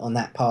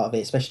that part of it,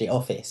 especially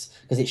Office,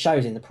 because it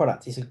shows in the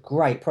product. It's a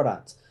great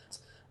product.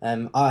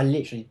 I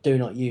literally do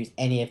not use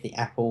any of the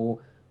Apple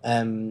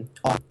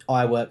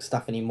iWork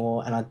stuff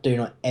anymore, and I do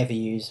not ever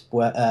use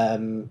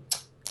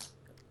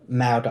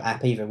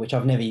Mail.app either, which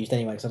I've never used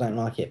anyway because I don't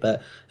like it.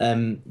 But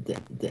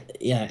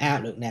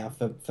Outlook now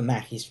for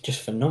Mac is just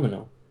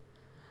phenomenal.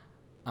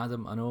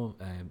 Adam, I know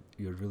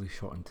you're really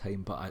short on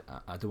time, but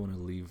I don't want to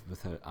leave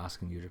without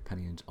asking your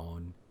opinions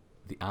on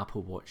the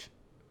Apple Watch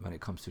when it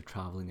comes to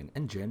traveling and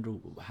in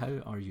general. How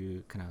are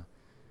you kind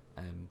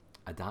of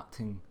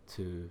adapting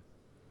to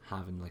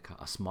having like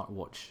a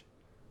smartwatch?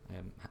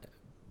 Um,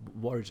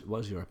 what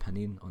is your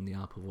opinion on the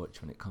Apple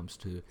Watch when it comes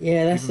to,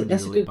 Yeah, even when you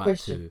that's a relate good back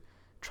question. to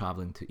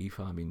traveling to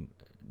IFA? I mean,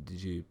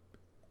 did you,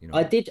 you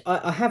I know, did.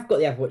 I have got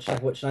the Apple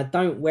Watch, and I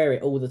don't wear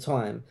it all the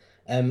time.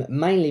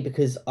 Mainly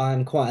because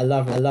I'm quite a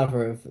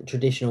lover of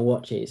traditional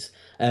watches.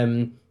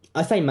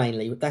 I say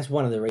mainly. That's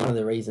one of the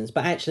reasons.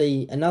 But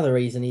actually, another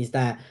reason is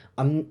that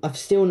I've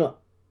still not.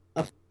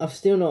 I've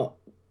still not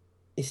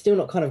it's still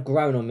not kind of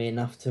grown on me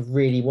enough to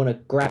really want to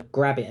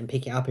grab it and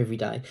pick it up every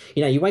day.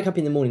 You wake up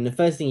in the morning, the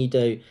first thing you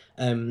do,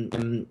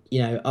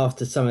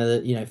 after some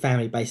of the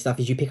family based stuff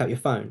is you pick up your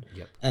phone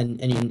yep, and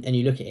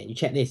you look at it and you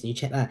check this and you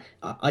check that.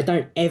 I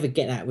don't ever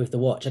get that with the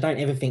watch. I don't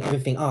ever think,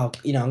 oh,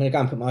 I'm gonna go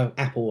and put my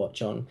Apple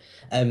Watch on.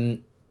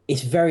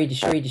 It's very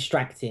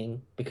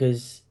distracting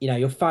because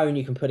your phone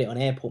you can put it on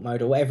airport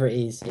mode or whatever it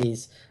is,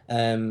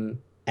 and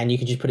you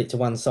can just put it to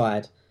one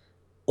side,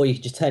 or you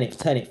can just turn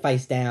it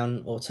face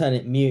down or turn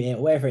it mute it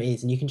or whatever it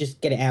is, and you can just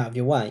get it out of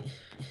your way.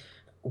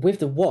 With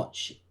the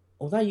watch,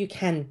 although you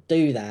can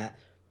do that,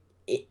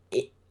 it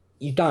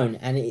you don't,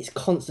 and it's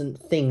constant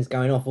things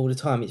going off all the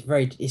time. It's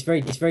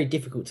very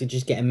difficult to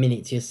just get a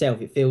minute to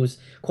yourself. It feels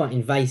quite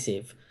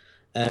invasive,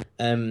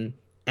 um,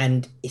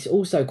 and it's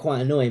also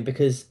quite annoying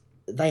because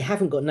they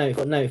haven't got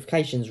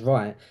notifications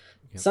right.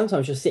 yep.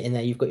 Sometimes you're sitting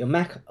there, you've got your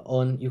Mac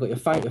on, you've got your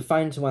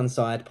phone to one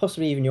side,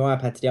 possibly even your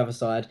iPad to the other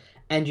side,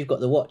 and you've got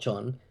the watch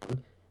on,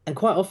 and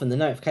quite often the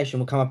notification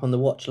will come up on the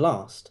watch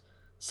last.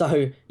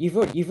 So you've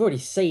already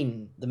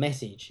seen the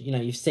message. You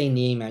know, you've seen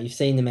the email, you've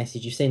seen the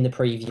message, you've seen the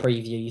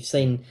preview, you've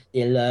seen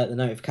the alert, the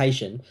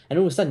notification, and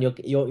all of a sudden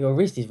your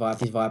wrist is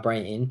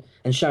vibrating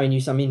and showing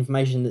you some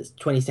information that's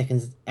 20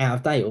 seconds out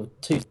of date or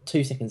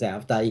two seconds out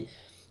of date,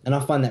 and I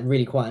find that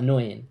really quite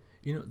annoying.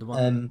 You know,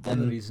 Um, one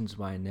of the reasons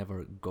why I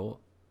never got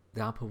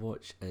the Apple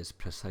Watch is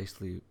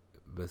precisely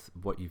with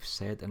what you've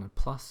said, and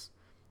plus,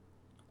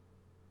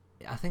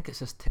 I think it's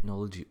this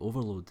technology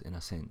overload in a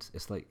sense.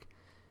 It's like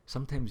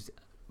sometimes,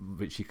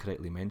 which you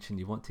correctly mentioned,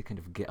 you want to kind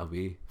of get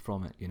away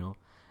from it, you know,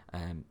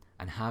 and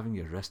having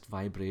your wrist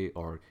vibrate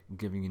or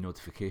giving you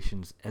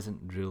notifications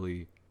isn't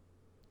really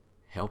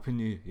helping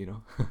you, you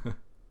know.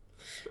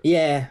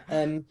 Yeah.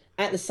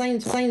 At the same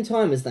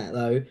time as that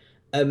though,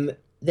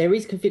 there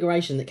is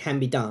configuration that can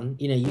be done.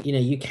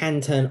 You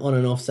can turn on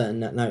and off certain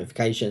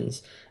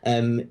notifications.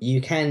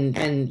 You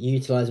can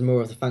utilize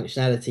more of the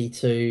functionality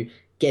to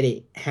get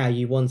it how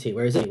you want it.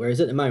 Whereas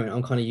at the moment,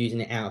 I'm kind of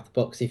using it out of the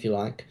box, if you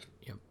like.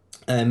 Yep.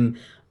 Um,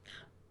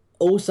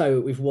 Also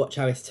with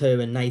WatchOS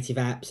 2 and native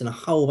apps and a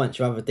whole bunch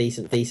of other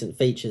decent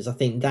features, I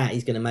think that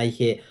is going to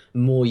make it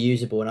more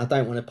usable. And I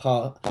don't want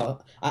to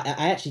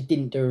I actually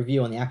didn't do a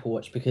review on the Apple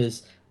Watch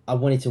because I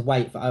wanted to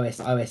wait for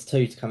OS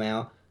 2 to come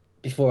out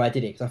before I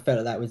did it because I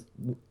felt that was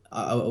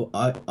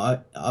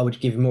I would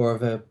give more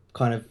of a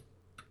kind of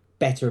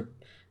better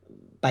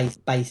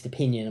based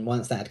opinion and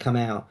once that had come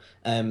out.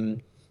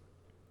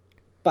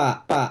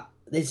 But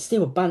there's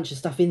still a bunch of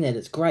stuff in there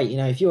that's great. You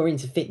know, if you're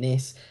into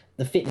fitness,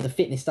 the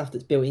fitness stuff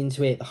that's built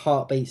into it, the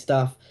heartbeat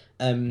stuff,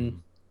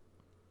 um,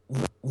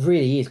 Mm.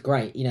 really is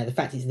great. You know, the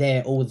fact it's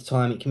there all the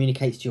time, it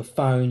communicates to your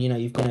phone.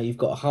 You've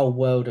got a whole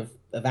world of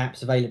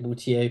apps available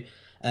to you.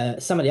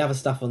 Some of the other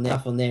stuff on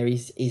there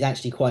is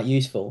actually quite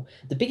useful.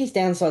 The biggest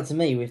downside to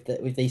me with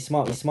these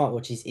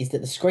smartwatches is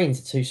that the screens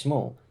are too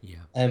small. Yeah.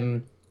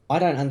 Um, I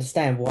don't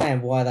understand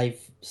why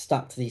they've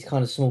stuck to these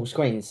kind of small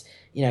screens.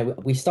 You know,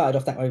 we started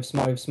off that way with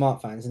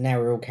smartphones, and now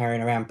we're all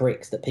carrying around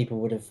bricks that people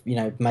would have,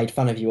 made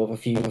fun of you of a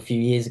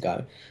few years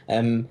ago.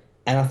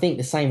 And I think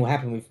the same will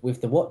happen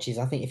with the watches.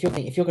 I think if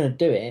you're going to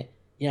do it,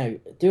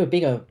 do a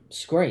bigger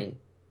screen,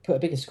 put a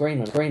bigger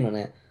screen on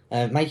it,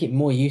 make it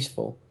more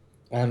useful.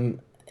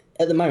 Um,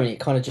 at the moment, it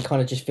kind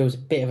of just feels a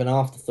bit of an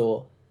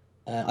afterthought.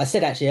 I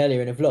said actually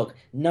earlier in a vlog,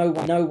 no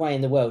way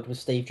in the world would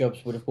Steve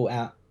Jobs would have brought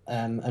out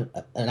an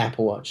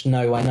Apple Watch.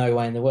 No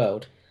way in the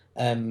world.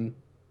 Um,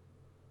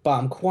 but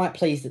I'm quite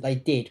pleased that they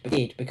did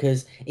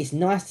because it's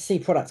nice to see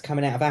products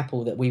coming out of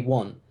Apple that we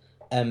want.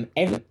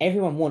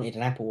 Everyone wanted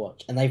an Apple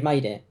Watch and they've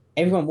made it. Yep.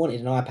 Everyone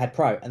wanted an iPad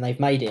Pro and they've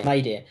made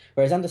it.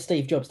 Whereas under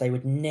Steve Jobs, they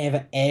would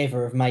never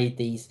ever have made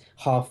these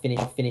half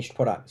finished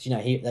products.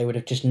 They would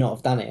have just not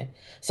have done it.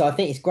 So I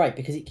think it's great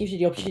because it gives you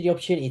the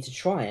opportunity to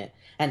try it.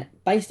 And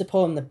based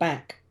upon the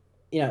back,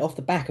 off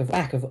the back of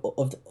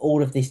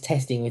all of this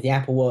testing with the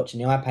Apple Watch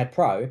and the iPad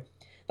Pro,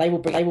 they will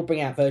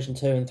bring out version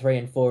 2 and 3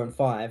 and 4 and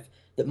 5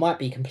 that might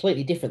be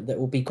completely different that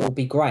will be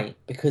great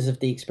because of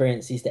the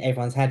experiences that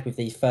everyone's had with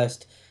these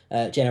first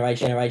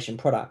generation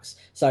products.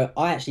 So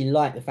I actually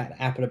like the fact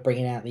that Apple are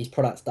bringing out these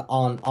products that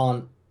aren't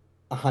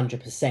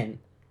 100%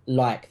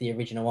 like the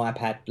original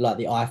iPad, like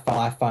the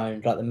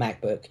iPhone, like the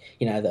MacBook,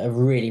 that are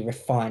really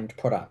refined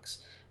products.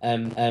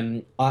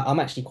 I'm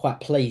actually quite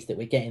pleased that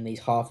we're getting these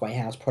halfway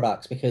house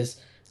products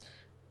because,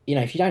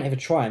 if you don't ever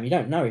try them, you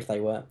don't know if they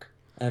work.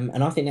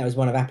 And I think that was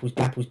one of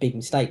Apple's big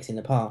mistakes in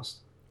the past.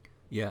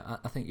 Yeah,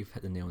 I think you've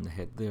hit the nail on the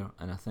head there,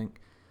 and I think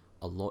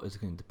a lot is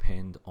going to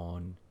depend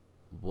on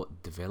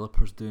what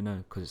developers do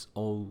now, because it's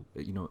all,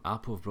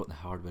 Apple have brought the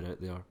hardware out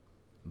there,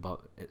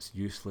 but it's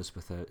useless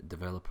without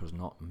developers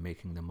not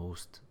making the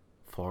most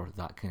for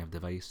that kind of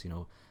device.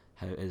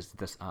 How is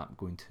this app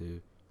going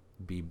to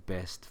be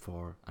best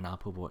for an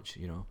Apple Watch?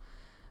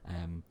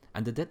 And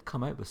they did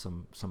come out with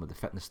some of the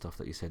fitness stuff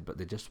that you said, but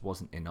there just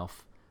wasn't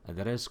enough.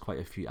 There is quite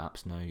a few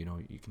apps now.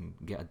 You can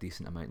get a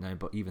decent amount now,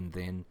 but even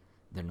then,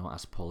 they're not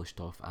as polished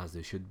off as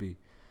they should be.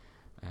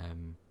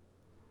 Um,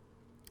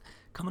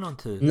 Coming on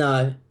to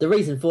No, the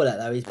reason for that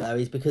though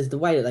is because the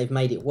way that they've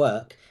made it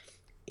work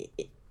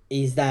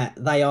is that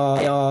they're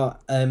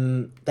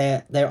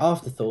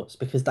afterthoughts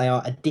because they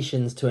are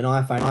additions to an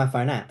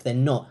iPhone app. They're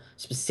not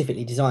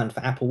specifically designed for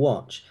Apple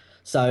Watch.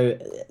 So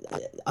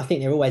I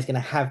think they're always going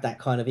to have that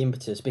kind of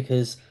impetus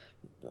because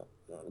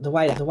the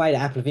way that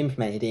Apple have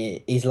implemented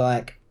it is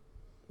like,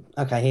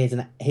 okay,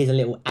 here's a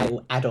little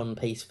add-on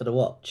piece for the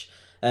watch.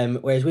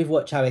 Whereas with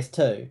WatchOS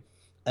 2,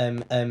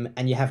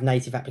 and you have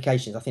native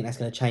applications, I think that's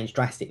going to change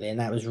drastically, and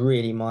that was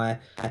really my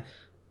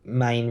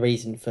main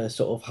reason for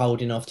sort of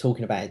holding off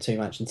talking about it too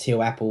much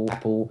until Apple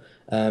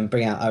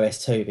bring out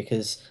OS 2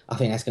 because I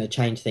think that's going to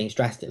change things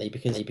drastically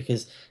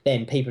because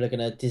then people are going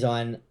to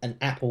design an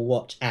Apple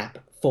Watch app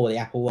for the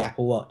Apple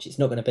Watch. It's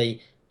not going to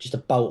be just a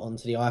bolt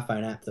onto the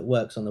iPhone app that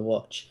works on the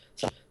watch.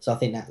 So I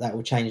think that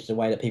will change the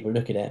way that people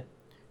look at it.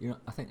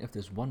 I think if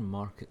there's one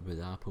market where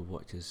the Apple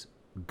Watch is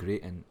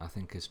great in, I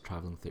think is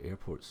traveling through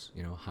airports.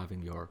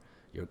 Having your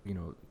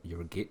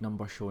gate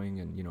number showing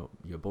and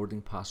your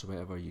boarding pass or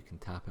whatever, you can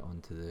tap it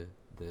onto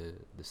the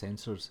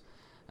sensors.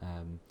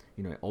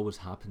 It always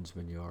happens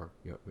when you're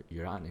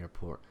at an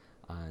airport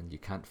and you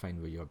can't find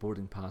where your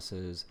boarding pass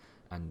is,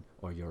 and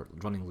or you're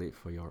running late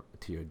for your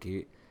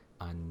gate,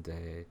 and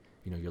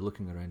you're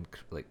looking around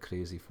like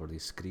crazy for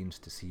these screens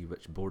to see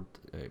which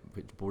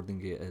boarding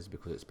gate is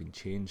because it's been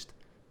changed.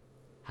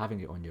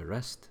 Having it on your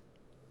wrist,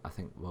 I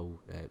think,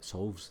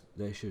 solves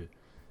the issue.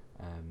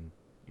 Um,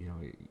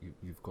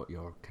 you've got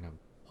your kind of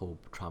whole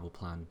travel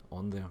plan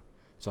on there.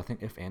 So I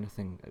think if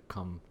anything,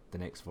 come the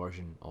next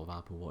version of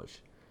Apple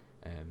Watch,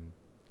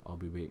 I'll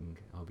be waiting.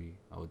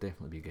 I will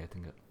definitely be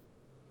getting it.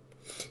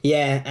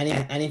 Yeah,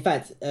 and in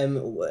fact,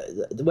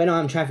 when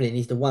I'm traveling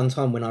is the one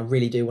time when I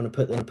really do want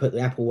to put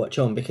the Apple Watch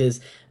on, because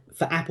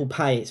for Apple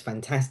Pay it's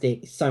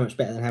fantastic. It's so much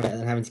better than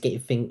having to get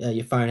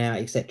your phone out,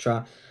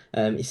 etc.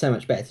 It's so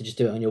much better to just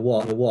do it on your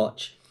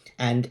watch.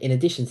 And in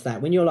addition to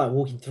that, when you're like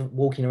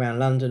walking around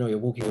London, or you're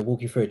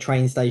walking through a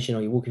train station,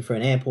 or you're walking through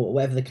an airport, or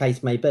whatever the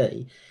case may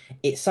be,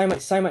 it's so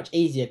much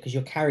easier because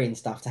you're carrying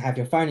stuff to have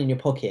your phone in your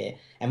pocket,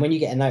 and when you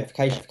get a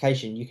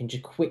notification, you can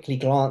just quickly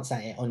glance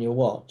at it on your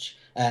watch,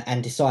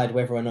 and decide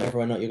whether or not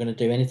you're going to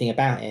do anything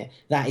about it.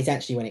 That is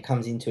actually when it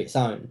comes into its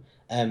own.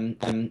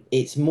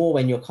 It's more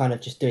when you're kind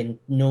of just doing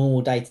normal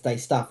day-to-day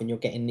stuff and you're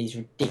getting these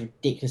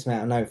ridiculous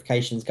amount of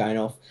notifications going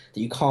off that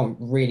you can't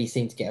really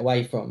seem to get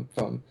away from.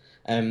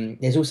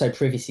 There's also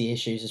privacy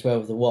issues as well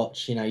with the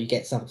watch. You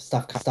get some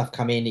stuff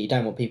come in that you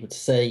don't want people to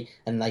see,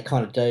 and they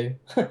kind of do.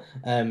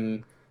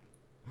 um,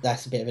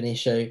 that's a bit of an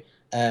issue.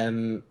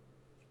 Um,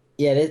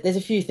 yeah, there's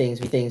a few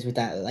things with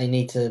that they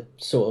need to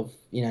sort of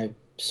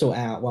sort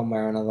out one way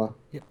or another.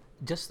 Yep.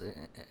 Just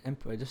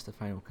a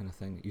final kind of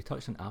thing. You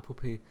touched on Apple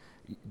Pay.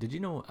 Did you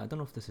know? I don't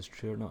know if this is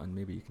true or not, and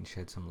maybe you can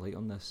shed some light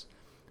on this.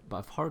 But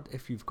I've heard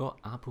if you've got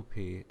Apple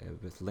Pay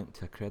with linked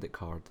to a credit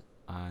card,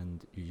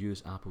 and you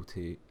use Apple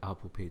Pay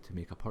to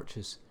make a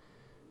purchase,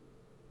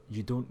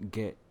 you don't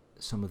get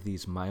some of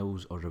these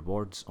miles or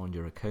rewards on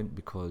your account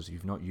because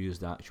you've not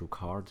used the actual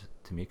card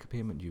to make a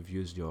payment. You've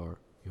used your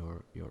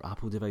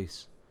Apple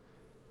device.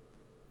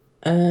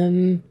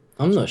 I'm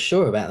So, not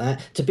sure about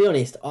that. To be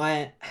honest,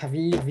 I have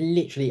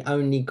literally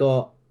only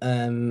got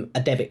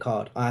a debit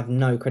card. I have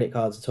no credit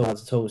cards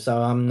at all.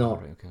 So I'm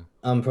not. right, okay.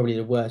 I'm probably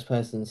the worst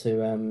person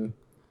to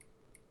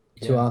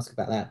Yeah, ask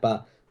about that.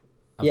 But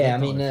I've yeah, read I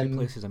that on mean, a few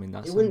places. I mean,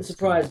 that it wouldn't sounds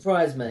kind of,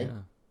 surprise me.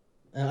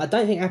 yeah. I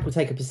don't think Apple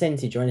take a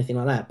percentage or anything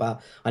like that,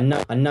 but I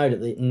know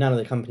that none of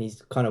the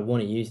companies kind of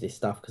want to use this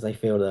stuff because they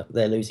feel that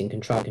they're losing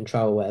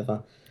control or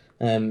whatever.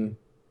 Um,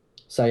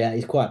 so yeah,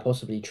 it's quite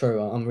possibly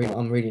true. I'm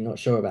really not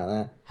sure about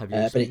that. Have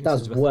your But it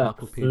does experiences with work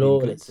Apple Pay been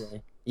good?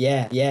 flawlessly.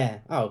 Yeah, yeah.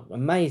 Oh,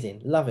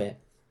 amazing. Love it.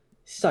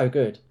 So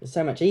good. It's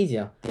so much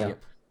easier. Yeah.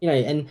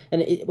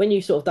 Yep. When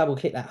you sort of double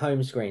click that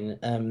home screen,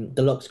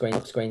 the lock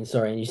screen,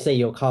 sorry, and you see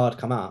your card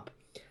come up,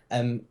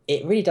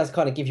 it really does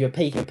kind of give you a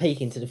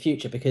peek into the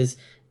future, because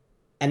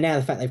and now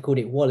the fact they've called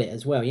it wallet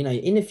as well.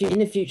 In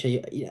the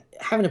future,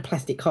 having a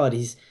plastic card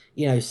is,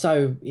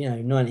 so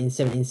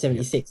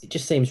 1976. It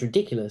just seems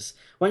ridiculous.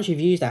 Once you've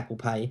used Apple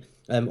Pay,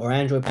 or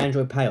Android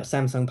Pay, or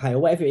Samsung Pay, or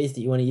whatever it is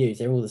that you want to use,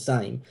 they're all the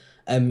same.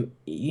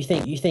 You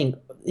think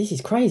this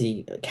is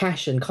crazy.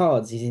 Cash and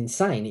cards is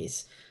insane.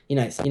 It's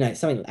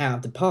something out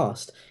of the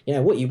past.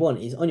 What you want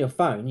is on your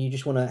phone. You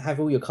just want to have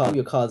all your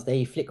cards there.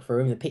 You flick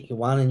through them, pick your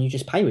one, and you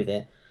just pay with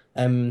it.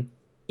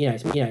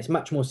 It's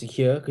much more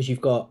secure because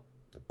you've got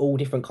all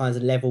different kinds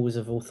of levels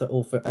of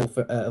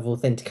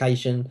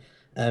authentication,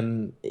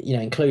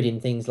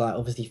 including things like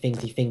obviously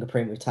things like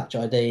fingerprint with Touch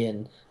ID,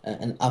 and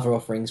other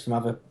offerings from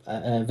other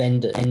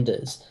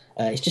vendors.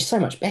 It's just so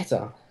much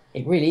better.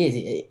 It really is.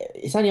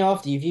 It's only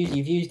after you've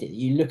used it that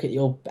you look at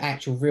your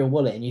actual real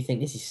wallet and you think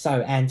this is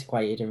so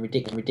antiquated and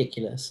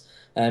ridiculous.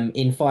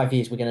 In 5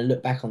 years, we're going to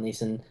look back on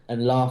this and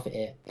laugh at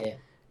it. Yeah.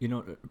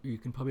 You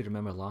can probably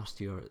remember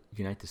last year,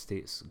 United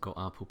States got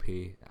Apple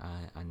Pay,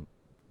 and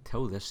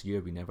till this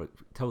year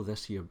till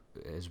this year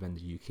is when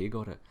the UK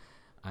got it.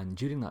 And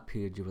during that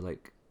period, you were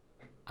like,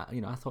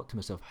 I thought to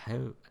myself,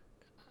 how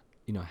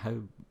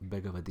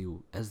big of a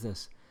deal is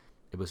this?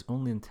 It was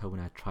only until when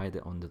I tried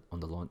it on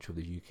the launch of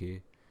the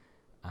UK,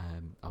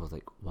 I was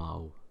like,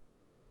 wow,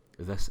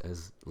 this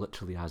is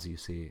literally, as you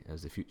say,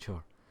 as the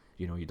future.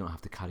 You don't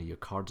have to carry your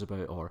cards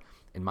about, or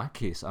in my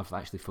case, I've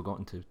actually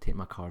forgotten to take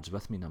my cards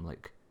with me, and I'm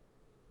like,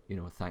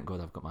 thank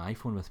God I've got my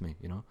iPhone with me.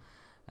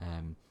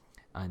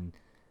 And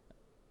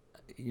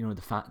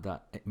the fact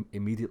that it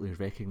immediately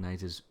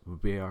recognizes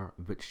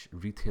which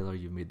retailer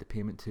you made the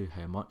payment to,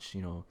 how much.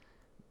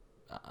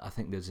 I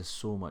think there's just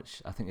so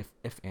much. I think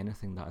if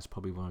anything, that is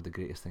probably one of the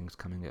greatest things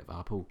coming out of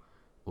Apple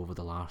over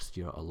the last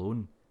year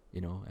alone.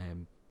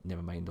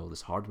 Never mind all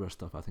this hardware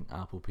stuff. I think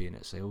Apple Pay in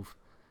itself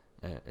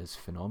is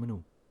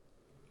phenomenal.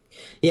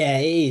 Yeah,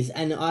 it is.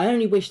 And I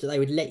only wish that they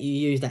would let you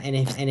use that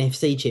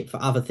NFC chip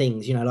for other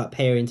things, like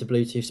pairing to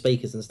Bluetooth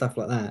speakers and stuff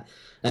like that.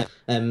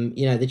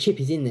 The chip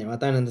is in there. I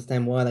don't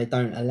understand why they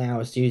don't allow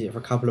us to use it for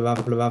a couple of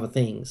other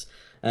things.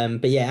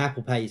 But yeah,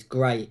 Apple Pay is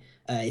great.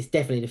 It's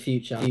definitely the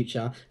future.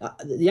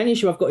 The only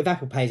issue I've got with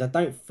Apple Pay is I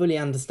don't fully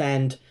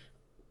understand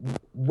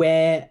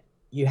where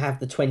you have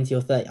the 20 or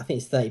 30, I think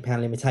it's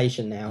 £30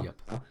 limitation now. Yep.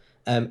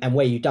 and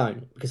where you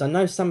don't. Because I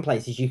know some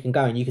places you can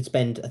go and you could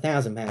spend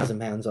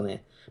 £1,000 on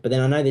it, but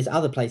then I know there's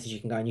other places you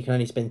can go and you can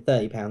only spend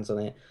 £30 on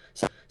it.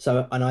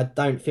 So, and I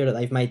don't feel that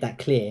they've made that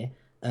clear.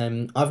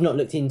 I've not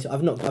looked into,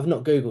 I've not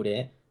Googled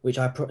it,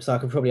 so I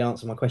could probably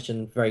answer my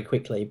question very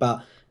quickly.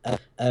 But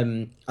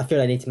I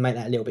feel I need to make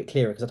that a little bit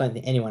clearer because I don't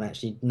think anyone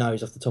actually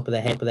knows off the top of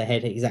their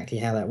head exactly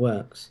how that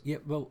works. Yeah,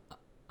 well,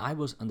 I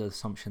was under the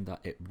assumption that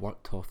it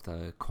worked off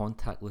the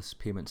contactless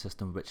payment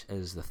system, which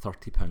is the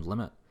 £30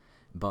 limit.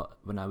 But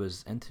when I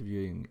was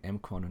interviewing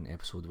MCon on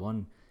episode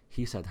 1,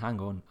 he said,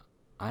 hang on,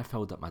 I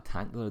filled up my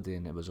tank the other day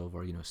and it was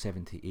over,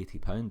 £70,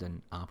 £80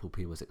 and Apple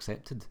Pay was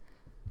accepted.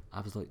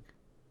 I was like,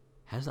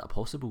 how's that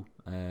possible?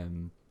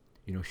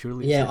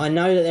 Surely Yeah, I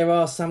know that there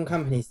are some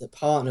companies that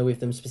partner with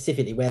them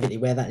specifically where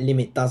that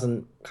limit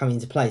doesn't come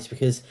into place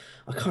because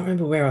I can't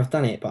remember where I've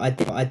done it, but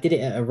I did it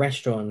at a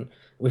restaurant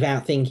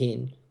without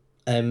thinking,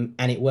 and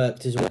it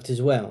worked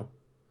as well.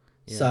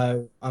 yeah,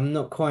 So I'm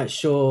not quite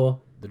sure.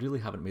 they really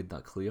haven't made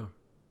that clear.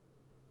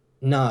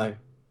 No.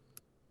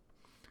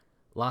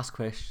 Last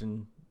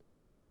question,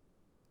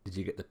 did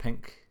you get the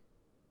pink,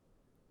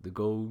 the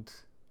gold,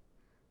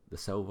 the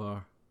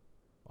silver,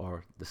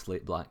 or the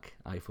slate black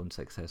iPhone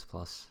 6s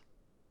Plus,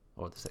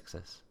 or the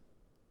 6s?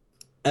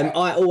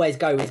 I always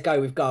go with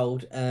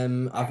gold.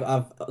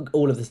 I've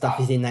all of the stuff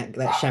is in that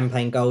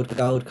champagne gold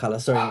color.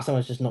 Sorry,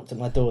 someone's just knocked at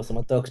my door, so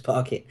my dog's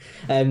barking.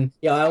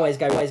 Yeah, I always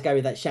go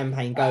with that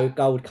champagne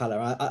gold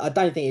color. I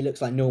don't think it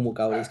looks like normal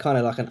gold. It's kind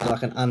of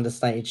like an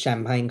understated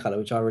champagne color,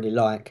 which I really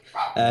like.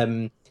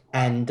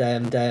 And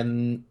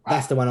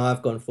that's the one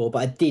I've gone for. But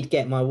I did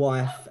get my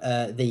wife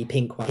the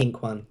pink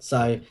one. The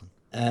So pink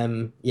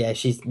one. yeah,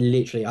 she's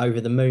literally over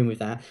the moon with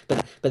that.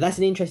 But that's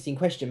an interesting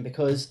question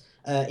because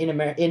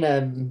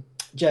in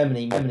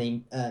Germany,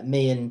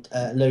 me and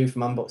Lou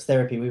from Unbox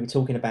Therapy, we were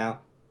talking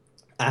about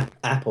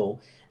Apple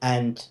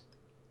and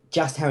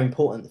just how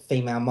important the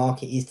female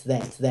market is to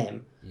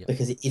them Yep.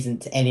 because it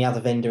isn't to any other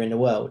vendor in the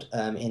world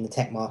in the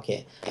tech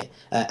market.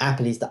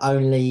 Apple is the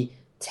only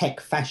tech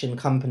fashion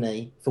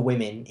company for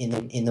women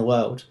in the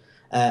world,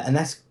 and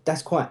that's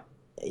quite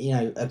a That's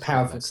quite a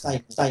powerful big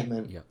thing.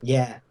 statement. Yep.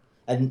 Yeah.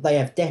 And they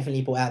have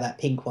definitely brought out that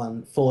pink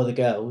one for the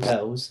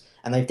girls,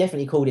 and they've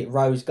definitely called it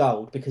rose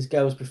gold because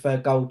girls prefer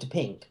gold to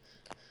pink.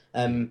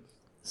 Yep. Um,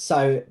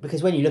 so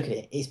because when you look at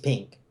it, it's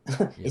pink.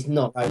 Yep. It's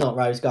not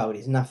rose gold.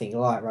 It's nothing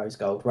like rose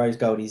gold. Rose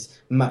gold is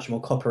much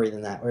more coppery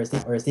than that, whereas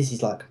this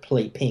is like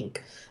complete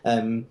pink.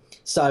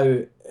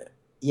 So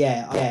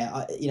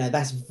yeah,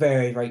 that's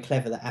very very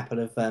clever that Apple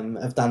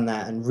have done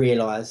that and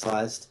realised.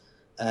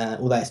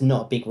 Although it's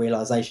not a big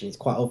realization, it's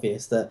quite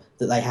obvious that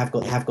they have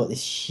got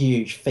this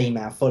huge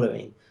female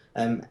following.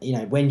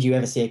 When do you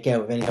ever see a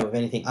girl with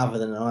anything other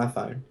than an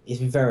iPhone? It's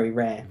very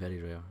rare.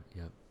 Very rare.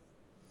 Yep.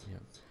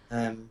 Yep.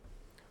 Um,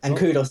 and Well,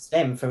 kudos to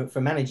them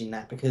for managing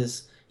that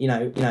because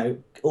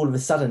all of a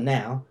sudden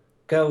now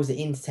girls are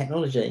into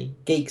technology,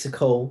 geeks are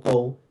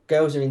cool,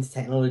 girls are into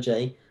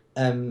technology,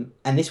 and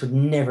this would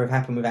never have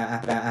happened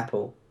without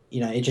Apple.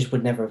 It just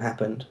would never have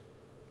happened.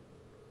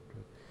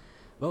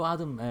 well,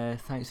 Adam,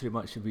 thanks very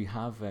much. We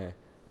have, I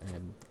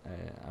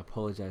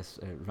apologise,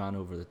 ran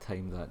over the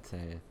time that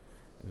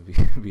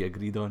we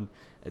agreed on.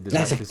 There's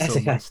actually That's so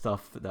okay. much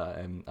stuff that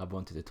I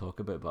wanted to talk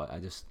about, but I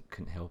just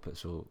couldn't help it.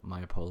 So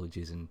my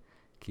apologies in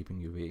keeping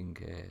you waiting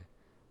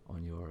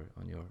on your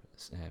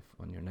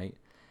night.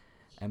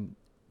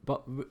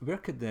 But where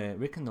can the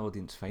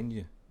audience find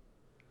you?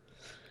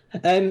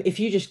 If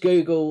you just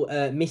Google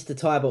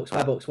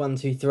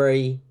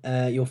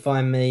MrThaiBox123, you'll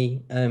find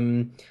me.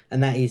 And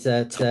that is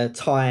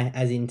Thai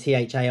as in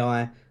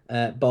Thai,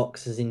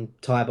 box as in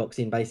Thai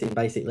boxing,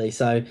 basically.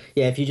 So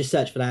yeah, if you just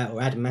search for that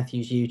or Adam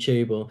Matthews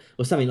YouTube or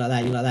something like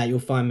that, you'll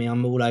find me.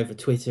 I'm all over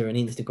Twitter and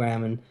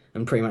Instagram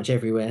and pretty much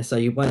everywhere. So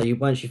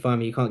once you find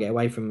me, you can't get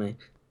away from me.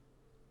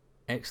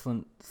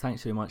 Excellent.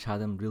 Thanks very much,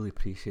 Adam. Really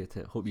appreciate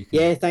it. Hope you can.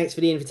 Yeah, thanks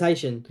for the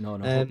invitation. No.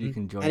 Hope you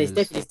can And join it's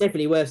us.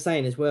 definitely worth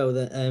saying as well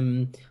that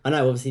I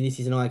know obviously this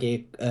is an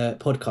AyeGear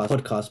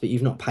podcast, but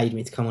you've not paid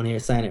me to come on here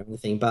and saying it or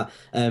anything. But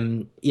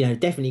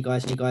definitely you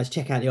guys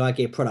check out the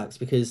AyeGear products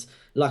because,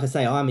 like I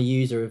say, I'm a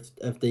user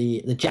of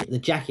the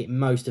jacket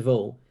most of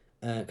all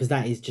because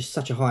that is just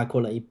such a high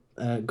quality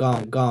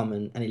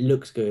garment and it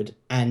looks good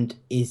and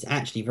is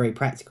actually very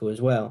practical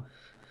as well.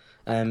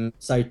 I,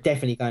 So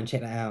definitely go and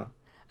check that out.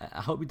 I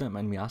hope you don't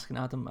mind me asking,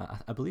 Adam.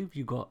 I believe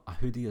you got a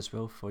hoodie as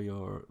well for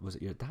your. Was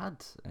it your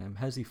dad?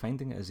 How's he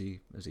finding it? Is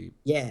he?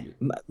 Yeah,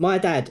 my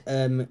dad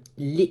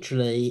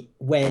literally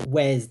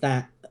wears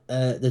that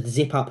the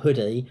zip up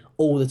hoodie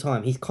all the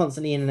time. He's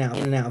constantly in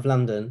and out of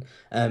London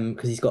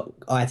because he's got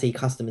IT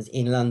customers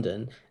in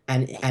London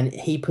and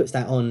he puts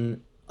that on.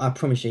 I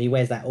promise you, he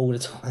wears that all the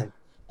time.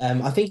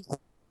 I think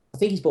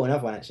he's bought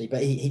another one actually,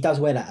 but he does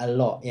wear that a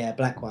lot. Yeah,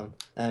 black one.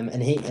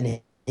 And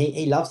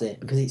he loves it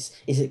because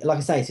it's like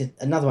I say, it's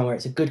another one where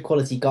it's a good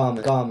quality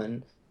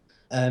garment.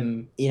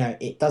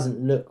 It doesn't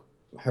look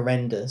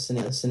horrendous it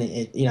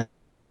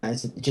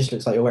just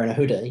looks like you're wearing a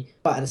hoodie,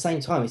 but at the same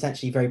time, it's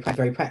actually very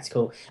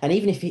practical. And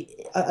even if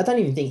I don't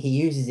even think he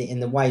uses it in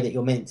the way that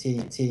you're meant to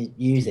use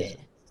Use it. it.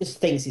 just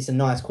thinks it's a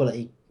nice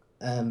quality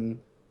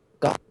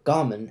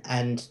garment,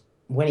 and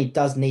when he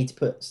does need to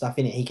put stuff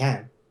in it, he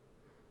can.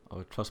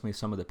 Oh, trust me,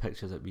 some of the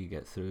pictures that we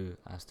get through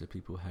as to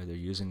people how they're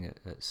using it,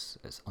 it's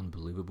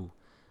unbelievable.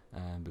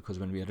 Because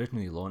when we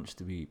originally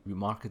launched, we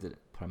marketed it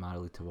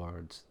primarily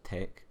towards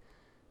tech,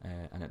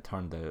 and it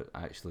turned out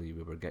actually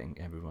we were getting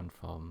everyone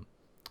from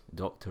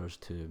doctors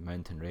to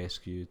mountain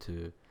rescue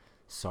to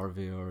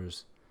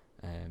surveyors,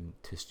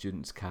 to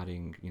students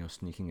carrying,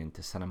 sneaking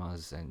into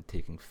cinemas and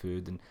taking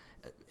food, and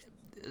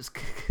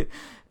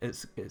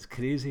it's it's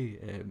crazy,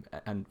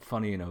 and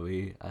funny in a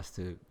way as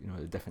to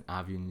the different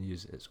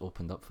avenues it's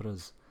opened up for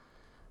us.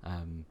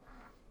 Um,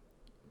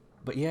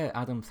 but yeah,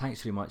 Adam,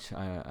 thanks very much.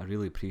 I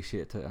really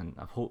appreciate it, and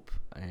I hope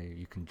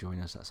you can join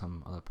us at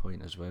some other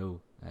point as well.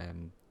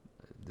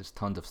 There's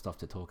tons of stuff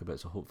to talk about,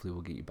 so hopefully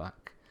we'll get you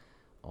back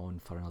on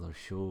for another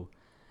show.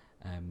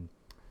 Um,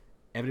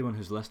 Everyone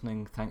who's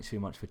listening, thanks very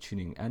much for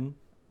tuning in.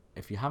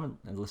 If you haven't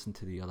listened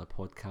to the other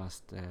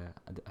podcast,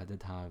 I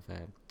did have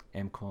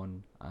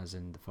MCon as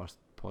in the first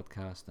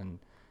podcast, and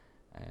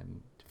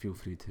feel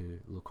free to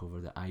look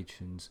over the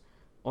iTunes,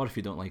 or if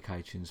you don't like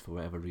iTunes for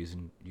whatever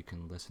reason, you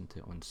can listen to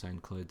it on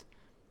SoundCloud.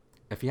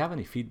 If you have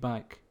any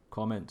feedback,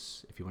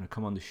 comments, if you want to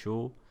come on the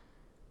show,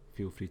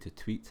 feel free to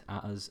tweet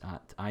at us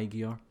at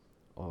AyeGear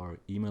or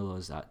email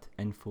us at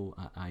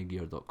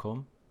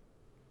info@ayegear.com.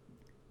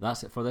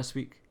 That's it for this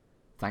week.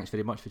 Thanks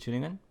very much for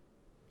tuning in.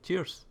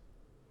 Cheers.